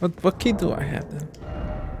 What key do I have then?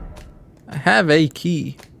 I have a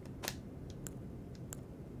key.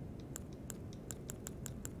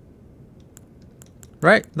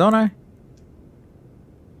 Right, don't I?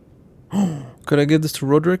 Could I give this to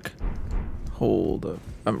Roderick? Hold up.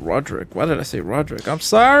 I'm Roderick. Why did I say Roderick? I'm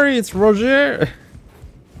sorry, it's Roger.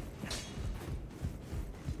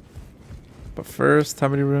 But first, how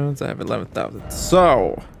many runes? I have 11,000.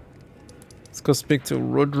 So, let's go speak to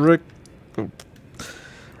Roderick.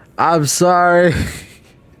 I'm sorry.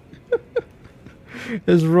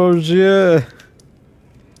 It's Roger.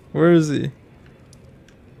 Where is he?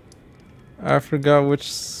 I forgot which.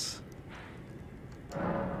 Is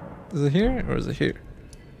it here or is it here?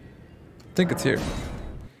 I think it's here.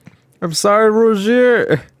 I'm sorry,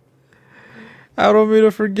 Roger. I don't mean to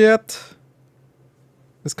forget.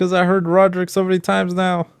 It's because I heard Roderick so many times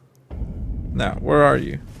now. Now, where are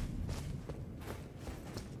you?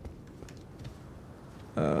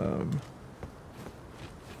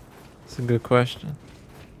 It's a good question.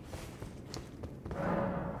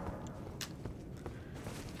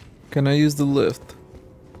 Can I use the lift?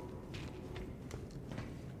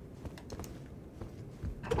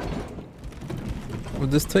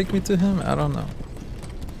 Would this take me to him? I don't know.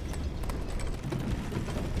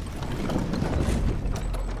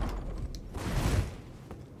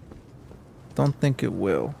 Don't think it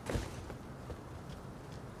will.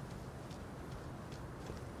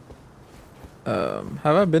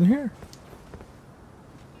 Have I been here?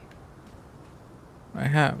 I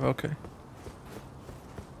have, okay.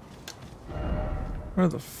 Where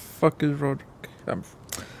the fuck is Roderick? I'm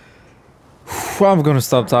gonna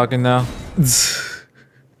stop talking now.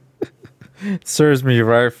 It serves me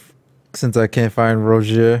right since I can't find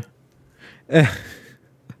Roger.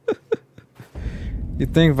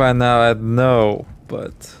 You'd think by now I'd know,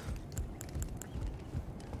 but...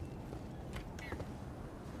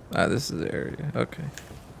 Ah, this is the area. Okay.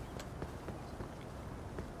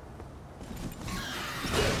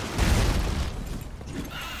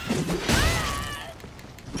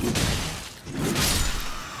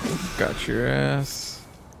 Got your ass.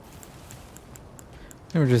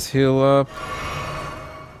 Let me just heal up.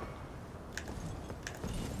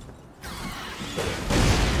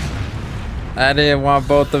 I didn't want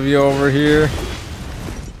both of you over here.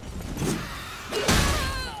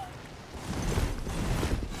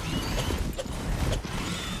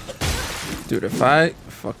 Dude, if I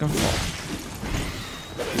fucking fall.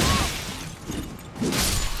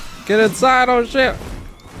 Get inside, oh shit!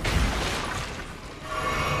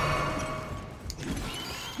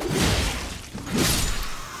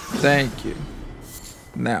 Thank you.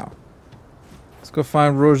 Now, let's go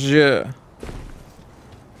find Roger.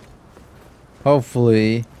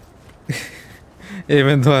 Hopefully,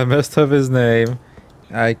 even though I messed up his name,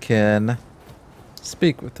 I can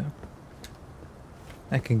speak with him.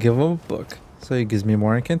 I can give him a book, so he gives me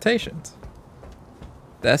more incantations.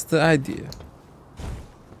 That's the idea.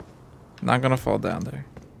 Not gonna fall down there.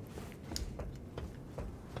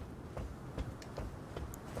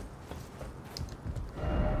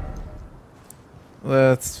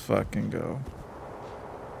 Let's fucking go.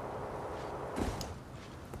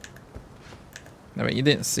 I mean, you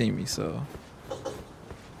didn't see me, so...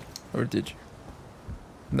 Or did you?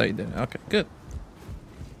 No, you didn't. Okay, good.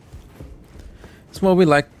 It's what we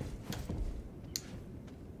like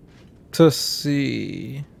to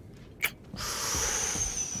see.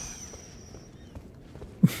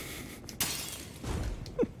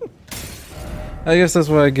 I guess that's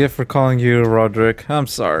what I get for calling you Roderick. I'm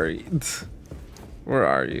sorry. Where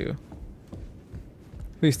are you?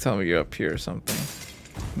 Please tell me you're up here or something.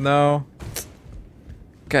 No.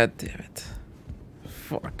 God damn it.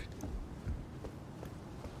 Fuck.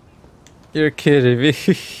 You're kidding me.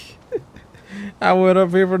 I went up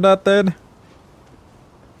here for nothing.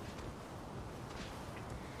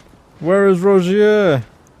 Where is Roger?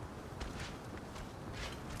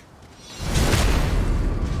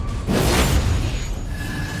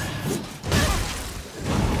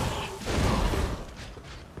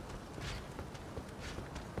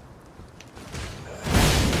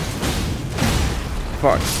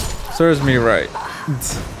 Fuck. Serves me right.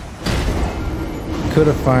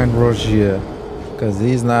 Could've find Roger, cause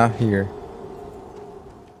he's not here.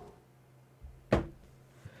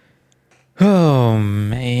 Oh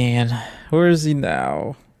man, where is he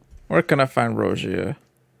now? Where can I find Roger?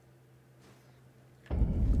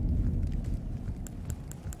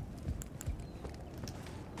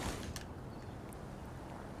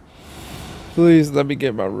 Please let me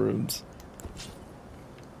get my rooms.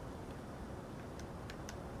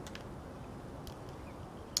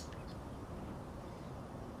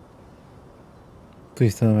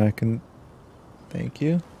 Please tell me I can... Thank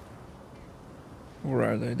you.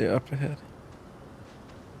 Where are they? They're up ahead.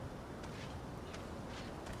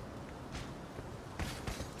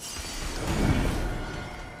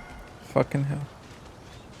 Fucking hell.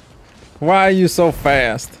 Why are you so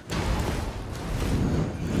fast?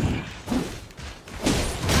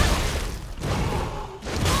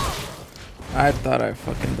 I thought I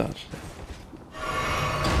fucking dodged it.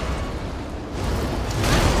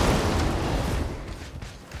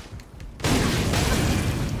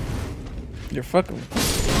 You're fucking...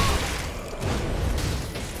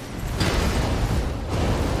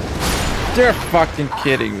 You're fucking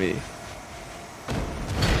kidding me.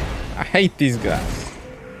 I hate these guys.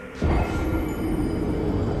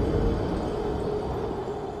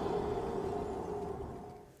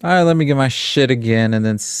 Alright, let me get my shit again and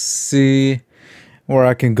then see where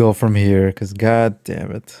I can go from here, because god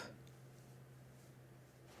damn it.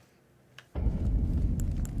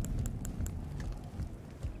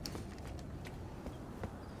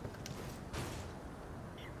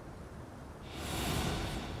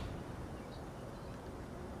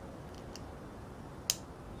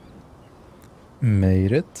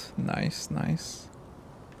 Made it. Nice, nice.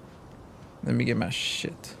 Let me get my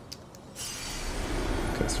shit.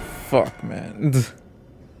 Cause fuck, man.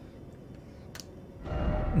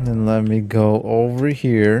 And then let me go over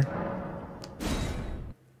here.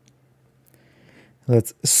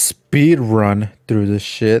 Let's speed run through this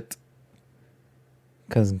shit.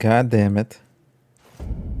 Cause god damn it.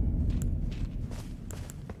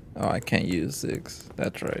 Oh, I can't use Ziggs.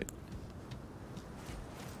 That's right.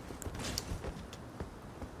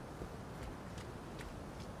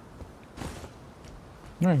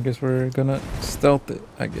 Alright, I guess we're gonna stealth it,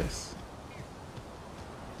 I guess.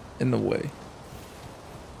 In the way.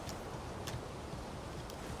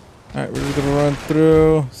 Alright, we're just gonna run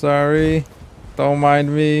through. Sorry. Don't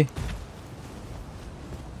mind me.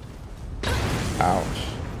 Ouch.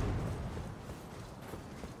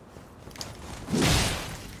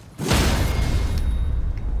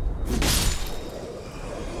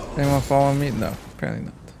 Anyone following me? No, apparently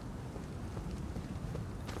not.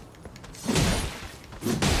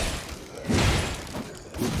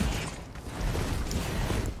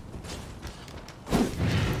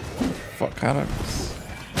 Fuck, how did I miss?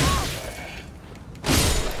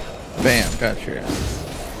 Bam, got your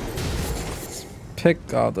ass. Let's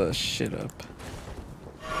pick all the shit up.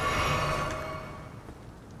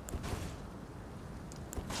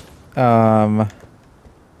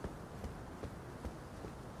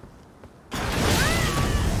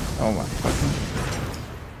 Oh my fucking.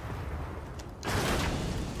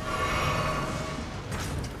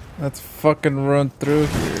 Let's fucking run through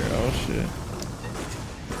here. Oh shit.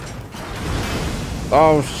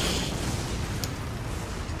 Oh sh.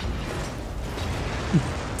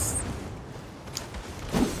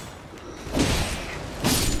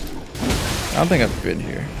 I don't think I've been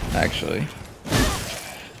here, actually.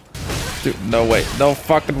 Dude, no way. No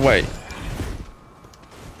fucking way.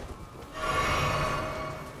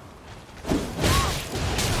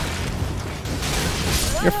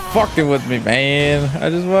 You're fucking with me, man.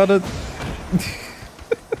 I just wanna...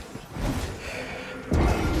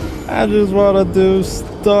 I just wanna do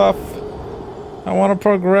stuff. I wanna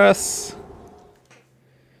progress.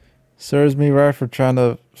 Serves me right for trying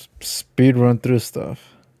to speed run through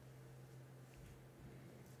stuff.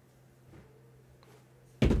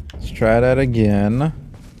 Let's try that again.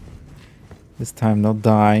 This time no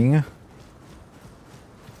dying.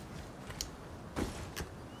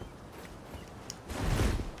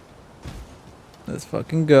 Let's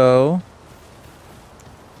fucking go.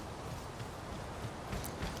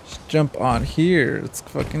 Just jump on here. Let's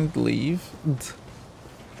fucking leave. Let's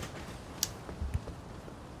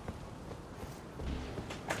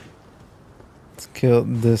kill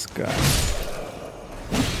this guy.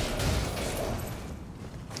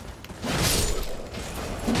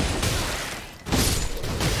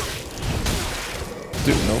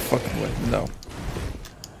 Dude, no fucking way. No.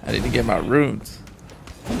 I need to get my runes.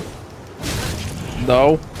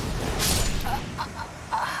 No.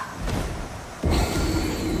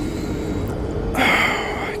 Oh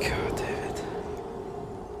my god, David.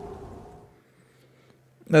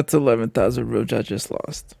 That's 11,000 runes I just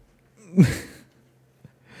lost.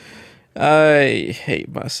 I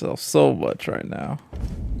hate myself so much right now.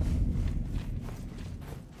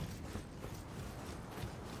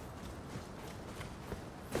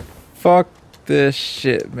 Fuck this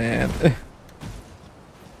shit, man.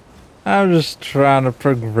 I'm just trying to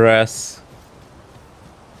progress.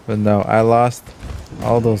 But no, I lost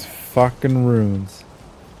all those fucking runes.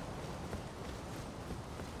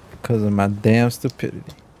 Because of my damn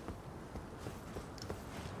stupidity.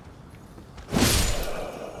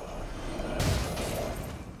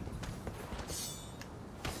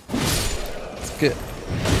 Let's get...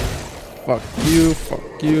 Fuck you,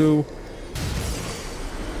 fuck you.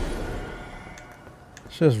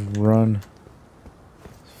 Let's just run.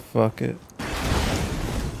 Fuck it.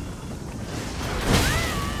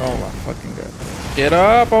 Oh my fucking god. Get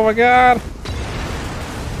up! Oh my god!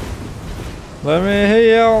 Let me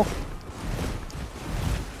heal!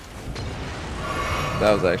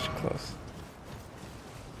 That was actually close.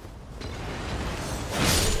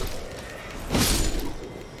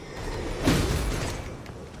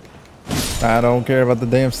 I don't care about the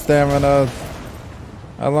damn stamina.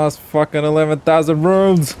 I lost fucking 11,000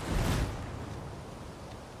 runes.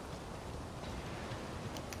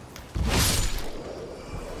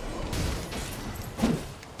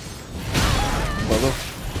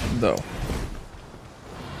 No.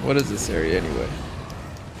 What is this area anyway?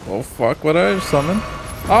 Oh fuck, what did I summon?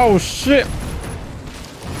 Oh shit!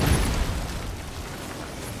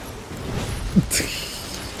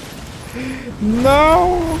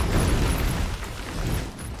 No!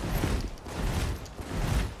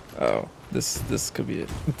 Oh, this could be it.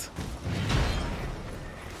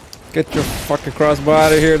 Get your fucking crossbow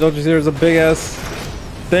out of here. Don't you see there's a big ass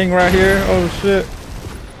thing right here? Oh shit.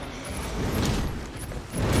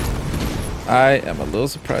 I am a little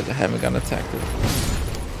surprised I haven't gotten attacked.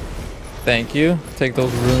 Thank you. Take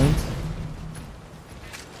those runes.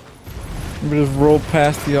 Let me just roll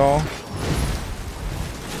past y'all.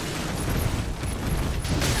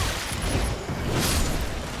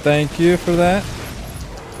 Thank you for that.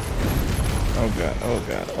 Oh god, oh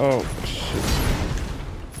god, oh shit.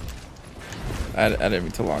 I didn't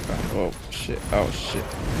mean to lock on. Oh shit, oh shit.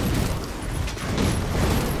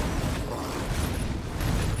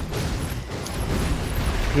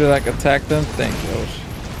 Did I like attack them? Thank you. Oh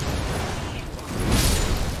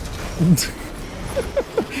shit.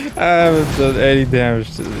 I haven't done any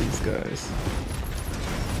damage to these guys.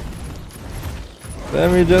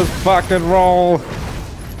 Let me just fucking roll.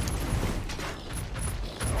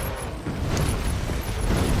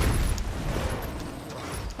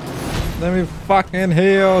 Let me fucking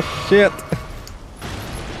heal. Shit.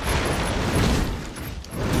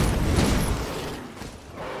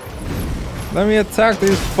 Let me attack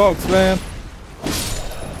these folks, man.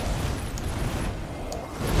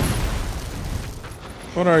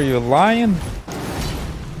 What are you, a lion?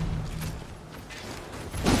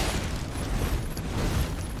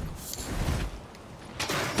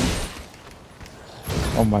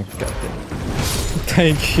 Oh my god.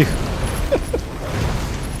 Thank you.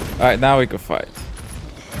 Alright, now we can fight.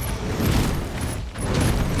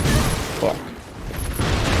 Fuck.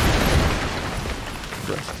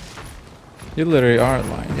 You literally are a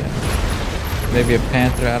lion, yeah. Maybe a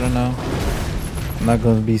panther, I don't know. I'm not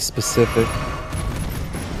gonna be specific.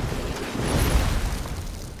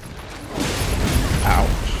 Ouch.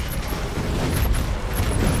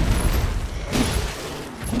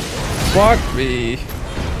 Fuck me.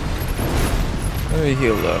 Let me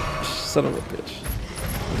heal up. Son of a bitch.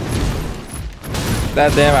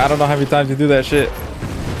 That damn, I don't know how many times you do that shit.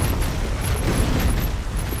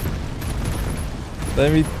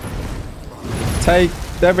 Let me take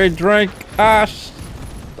every drink.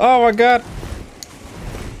 Oh my god.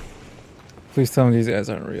 Please tell me these guys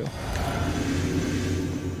aren't real.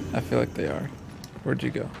 I feel like they are. Where'd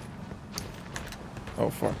you go? Oh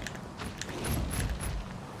fuck.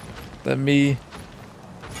 Let me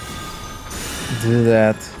do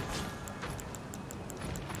that.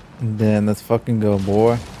 And then let's fucking go,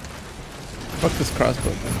 boy. Fuck this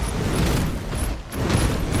crossbow.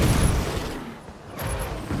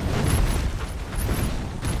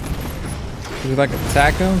 Should we like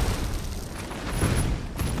attack him?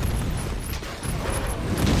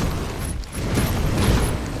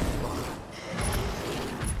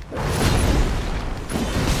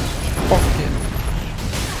 Fuck him.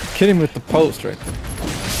 Kill him with the post right there.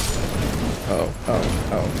 Oh, oh,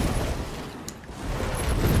 oh.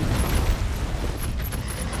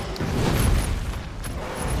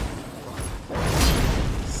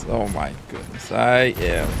 Oh my goodness, I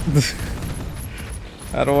am.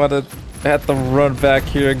 I don't want to have to run back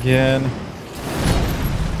here again.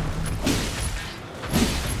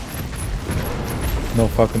 No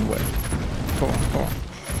fucking way. Come on, come on.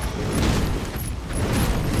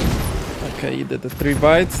 Okay, you did the 3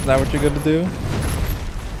 bites. Now what you're gonna do?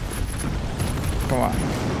 Come on.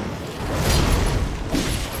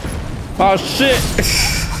 Oh shit!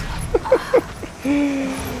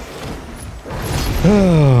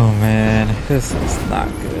 Oh man, this is not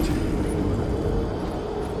good.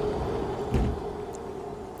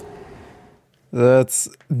 Let's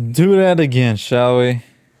do that again, shall we?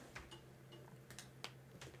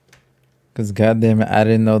 Because goddamn it, I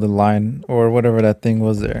didn't know the line or whatever that thing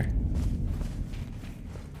was there.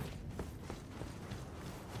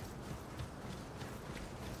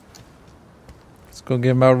 Let's go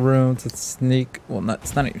get my room to sneak. Well,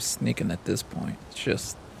 it's not even sneaking at this point. It's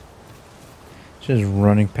just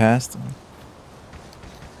running past him.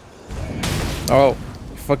 Oh,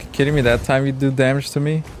 you fucking kidding me? That time you do damage to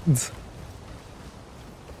me?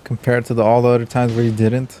 Compared to all the other times where you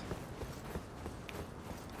didn't?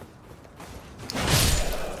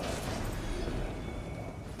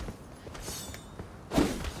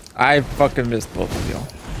 I fucking missed both of y'all.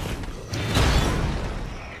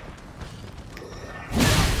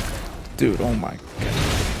 Dude, oh my god.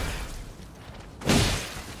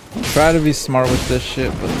 Try to be smart with this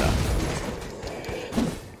shit, but no.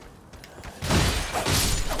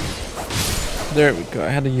 There we go. I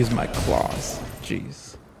had to use my claws.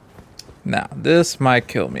 Jeez. Now, this might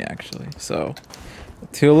kill me, actually. So,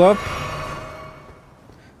 let's heal up.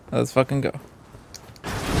 Let's fucking go.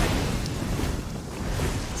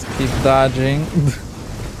 Let's keep dodging.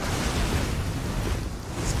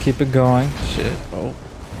 keep it going. Shit. Oh,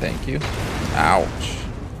 thank you. Ouch.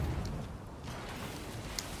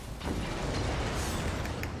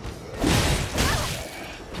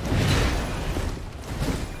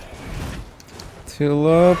 Heal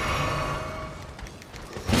up.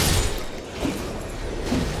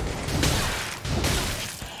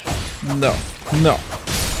 No, no.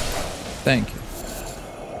 Thank you.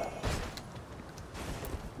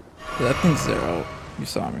 That thing's there. Oh, you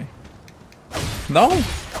saw me. No.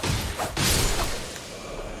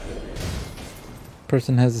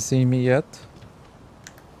 Person hasn't seen me yet.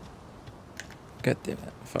 God damn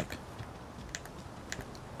it. Fuck.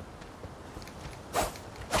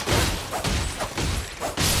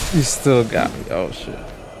 You still got me. Oh shit.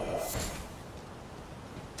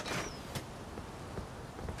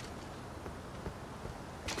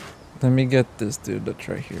 Let me get this dude that's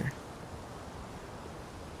right here.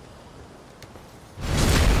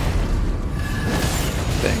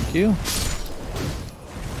 Thank you.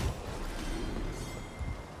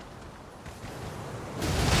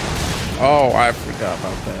 Oh, I forgot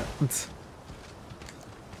about that.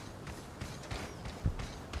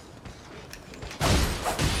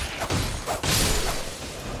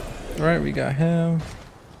 Alright, we got him.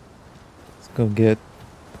 Let's go get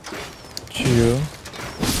you.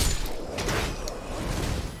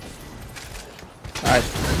 Alright.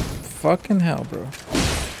 Fucking hell, bro.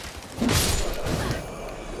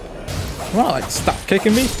 Come on, like, stop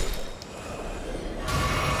kicking me.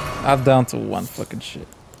 I'm down to one fucking shit.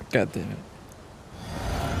 God damn it.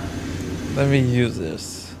 Let me use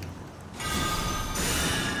this.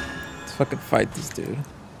 Let's fucking fight this dude.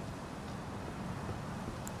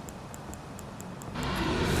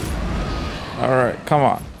 Alright, come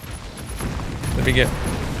on. Let me get.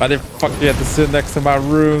 Why the fuck do you have to sit next to my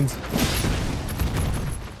runes?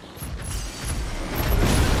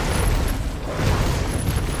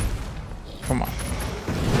 Come on.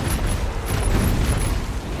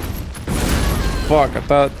 Fuck, I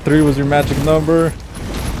thought 3 was your magic number.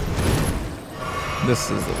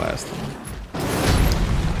 This is the last one.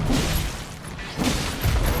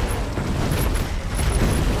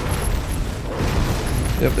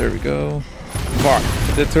 Yep, there we go. Fuck,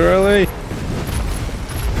 I did too early.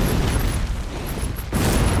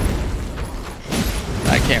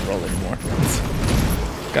 I can't roll anymore.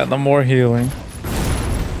 Got no more healing.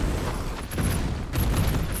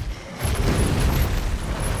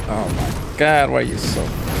 Oh my god, why are you so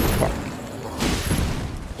fucking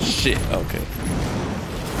shit? Okay.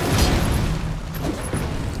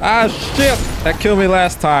 Ah shit! That killed me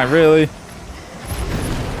last time, really?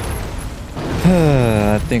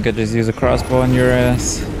 I think I just use a crossbow on your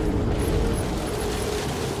ass.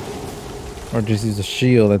 Or just use a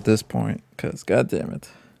shield at this point, cause god damn it.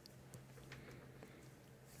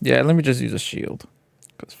 Yeah, let me just use a shield.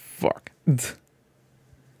 Cause fuck.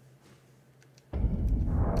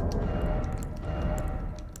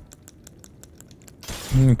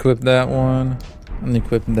 Equip that one. And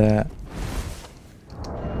equip that.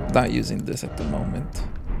 Not using this at the moment.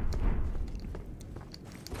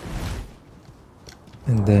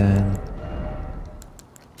 And then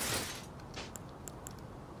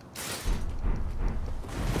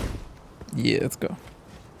yeah, let's go.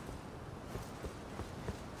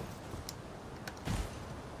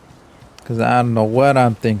 Cause I don't know what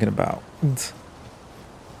I'm thinking about.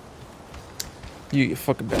 You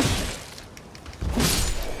fucking bad.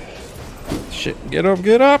 Shit, get up,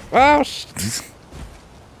 get up! Oh shit.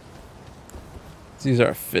 Let's use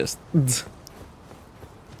our fist.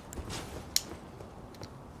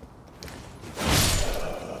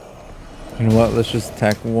 You know what? Let's just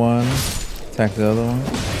attack one, attack the other one.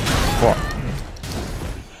 Fuck.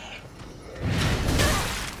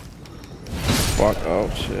 Fuck. Oh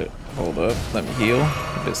shit. Hold up. Let me heal.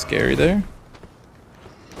 A bit scary there.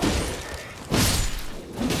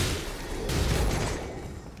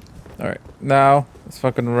 Alright. Now, let's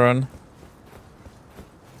fucking run.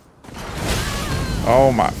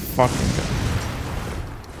 Oh my fucking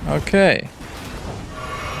god. Okay.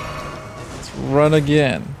 Let's run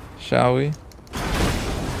again. Shall we?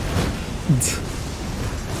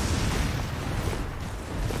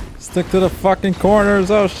 Stick to the fucking corners.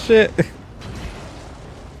 Oh shit.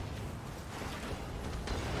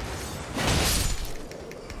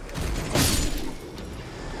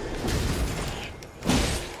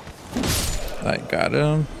 I got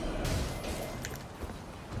him.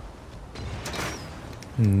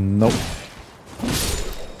 Nope.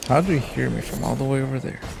 How'd you hear me from all the way over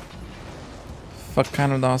there? What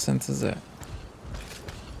kind of nonsense is that?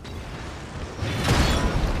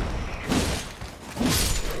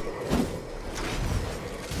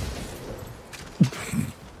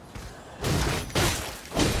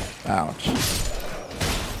 Ouch.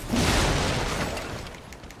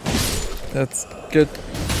 That's good.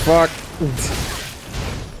 Fuck.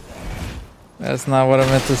 That's not what I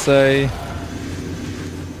meant to say.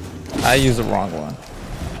 I used the wrong one.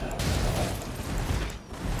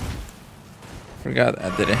 Forgot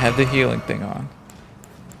I didn't have the healing thing on.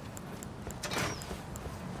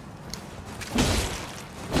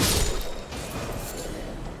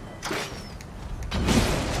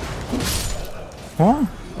 Huh?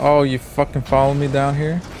 Oh, you fucking follow me down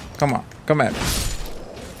here? Come on, come at me.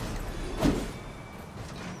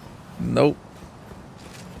 Nope.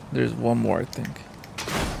 There's one more, I think.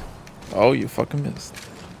 Oh, you fucking missed.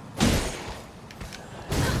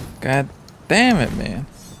 God damn it, man.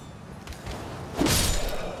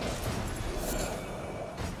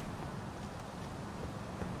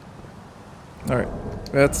 Alright,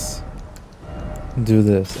 let's do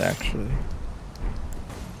this actually.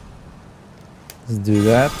 Let's do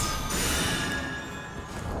that.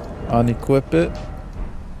 Unequip it.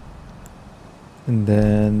 And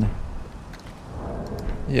then...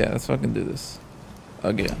 yeah, let's fucking do this.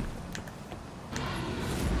 Again.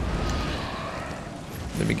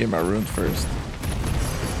 Let me get my runes first.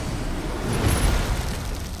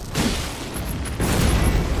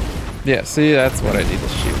 Yeah, see, that's what I need the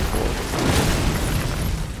shield for.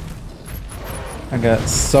 I got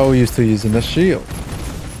so used to using the shield.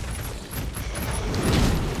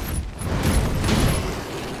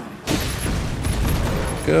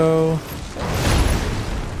 Go.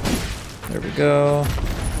 There we go.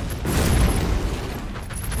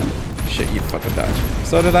 Shit, you fucking dodged.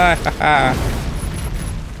 So did I. Haha.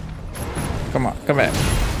 Come on, come at me.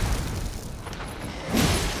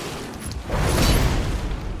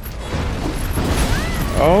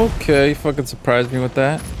 Okay, you fucking surprised me with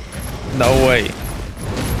that. No way.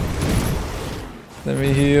 Let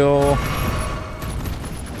me heal.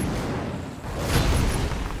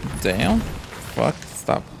 Damn. Fuck,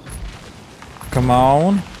 stop. Come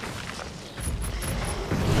on.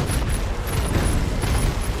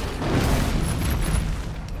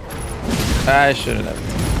 I shouldn't have.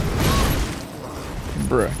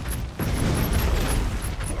 Bruh.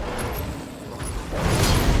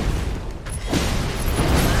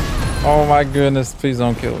 Oh my goodness, please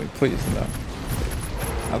don't kill me. Please, no.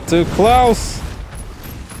 Not too close.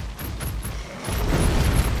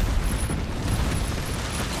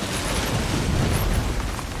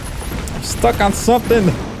 I'm stuck on something.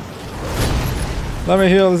 Let me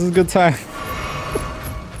heal, this is a good time.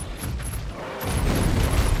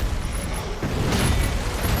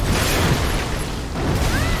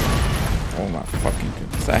 Oh my fucking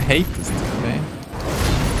goodness, I hate this thing, man.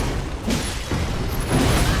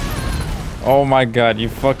 Oh my god, you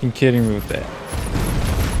fucking kidding me with that.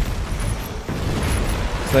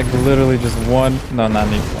 It's like literally just one, no, not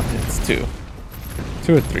even one hit, it's two.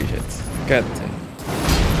 2 or 3 hits. God damn.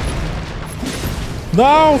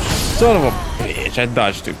 No, son of a bitch, I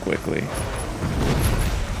dodged too quickly.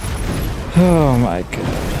 Oh my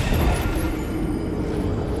god.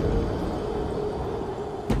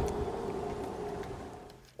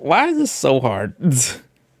 Why is this so hard?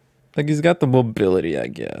 Like he's got the mobility, I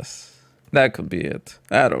guess. That could be it.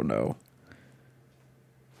 I don't know.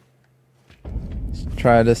 Let's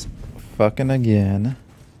try this fucking again.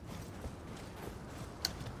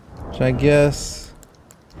 Which I guess...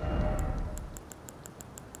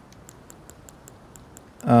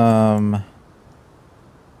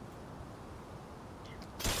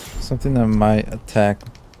 something that might attack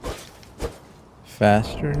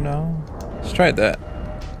faster? No? Let's try that.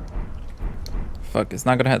 Fuck, it's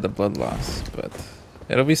not gonna have the blood loss, but...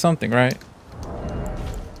 it'll be something, right?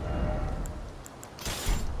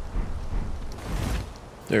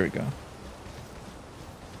 There we go.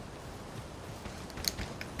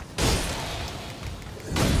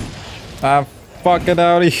 I'm fucking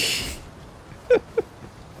outie.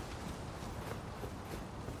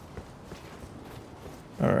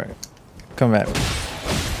 Alright. Come at me.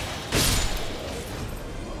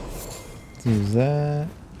 Use that.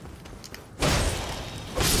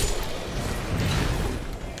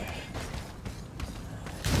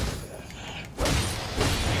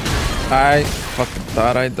 I fucking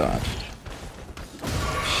thought I dodged.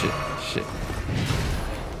 Shit, shit.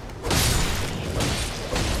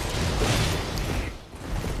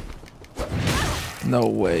 No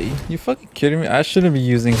way. You fucking kidding me? I shouldn't be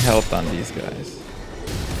using health on these guys.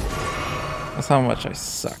 That's how much I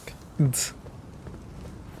suck.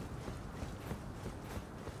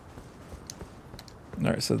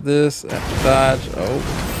 Alright, so this, dodge. Oh,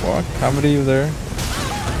 fuck. How many are there?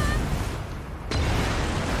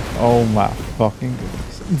 Oh my fucking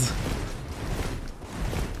goodness.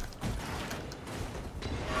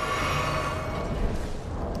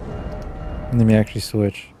 Let me actually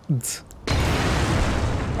switch.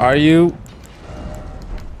 Are you?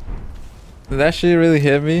 Did that shit really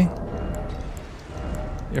hit me?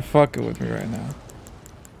 You're fucking with me right now.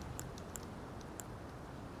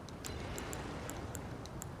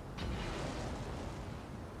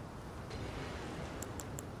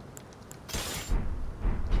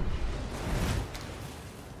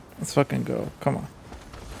 Let's fucking go. Come on.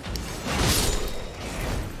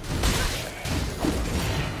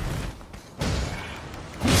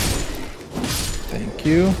 Thank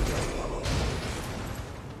you.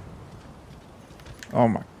 Oh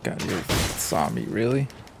my god, you saw me, really?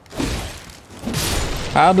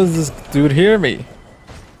 How does this dude hear me?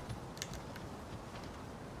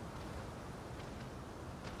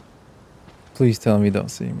 Please tell me you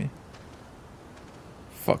don't see me.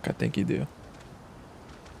 Fuck, I think you do.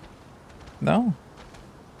 No.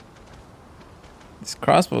 These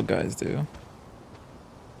crossbow guys do.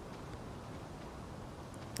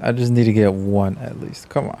 I just need to get one at least.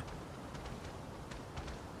 Come on.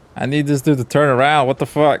 I need this dude to turn around. What the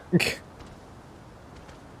fuck?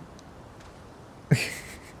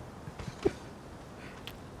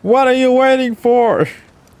 What are you waiting for?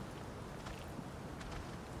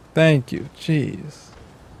 Thank you. Jeez.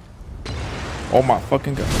 Oh my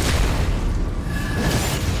fucking god.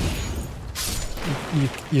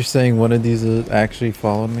 You're saying one of these actually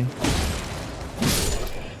followed me?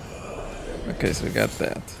 Okay, so we got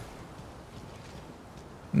that.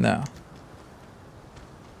 Now.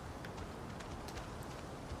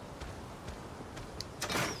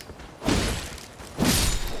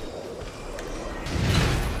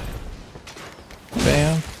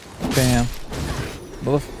 Bam. Bam.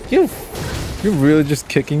 You're really just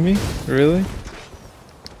kicking me? Really?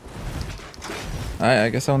 I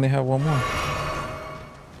guess I only have one more.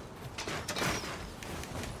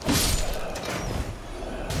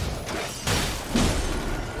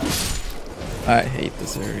 I hate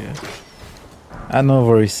this area. I know I've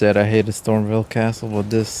already said I hated Stormville Castle, but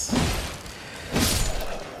this...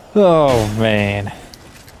 Oh, man.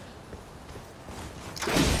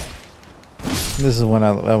 This is when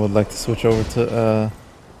I would like to switch over to,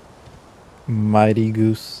 Mighty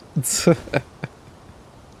Goose.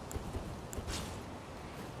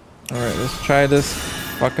 Alright, let's try this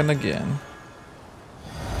fucking again.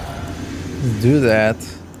 Let's do that.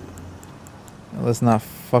 Now let's not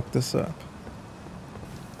fuck this up.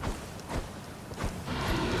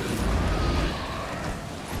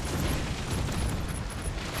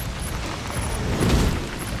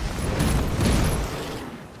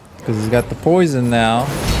 Because he's got the poison now.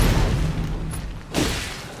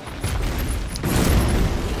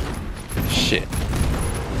 Shit.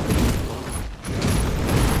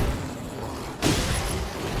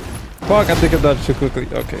 Fuck, I think I dodged too quickly.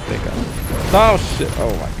 Okay, thank god. Oh shit.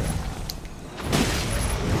 Oh my god.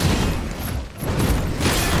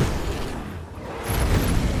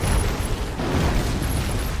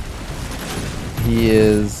 He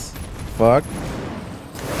is fucked.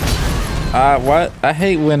 What? I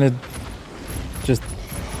hate when it just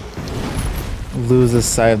loses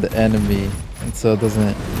sight of the enemy and so it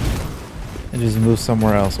doesn't, it just moves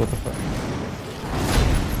somewhere else. What the fuck?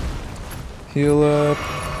 Heal up.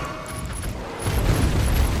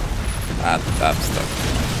 I'm stuck.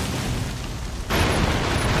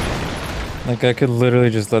 Like I could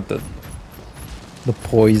literally just let the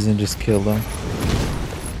poison just kill them.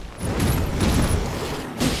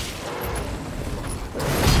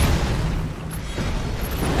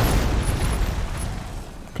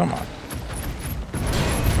 Come on.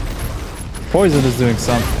 Poison is doing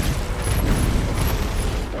something.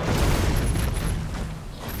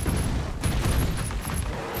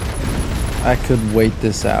 I could wait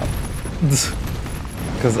this out.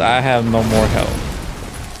 Because I have no more health.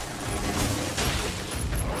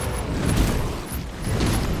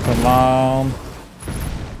 Come on.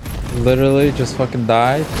 Literally, just fucking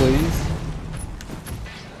die, please.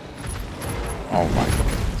 Oh my god.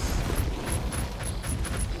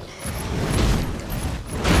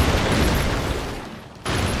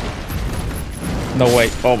 No,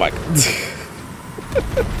 wait. Oh my god.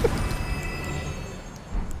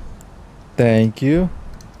 Thank you.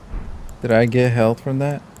 Did I get health from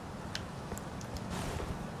that?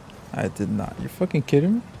 I did not. You're fucking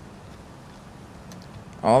kidding me?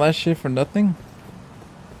 All that shit for nothing?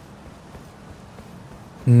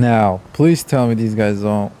 Now, please tell me these guys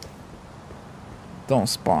don't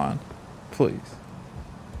spawn. Please.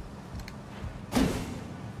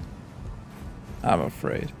 I'm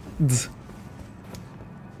afraid.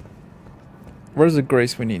 Where's the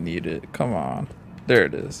grace when you need it? Come on. There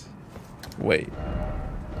it is. Wait.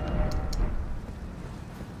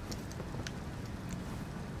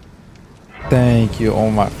 Thank you.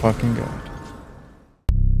 Oh my fucking god.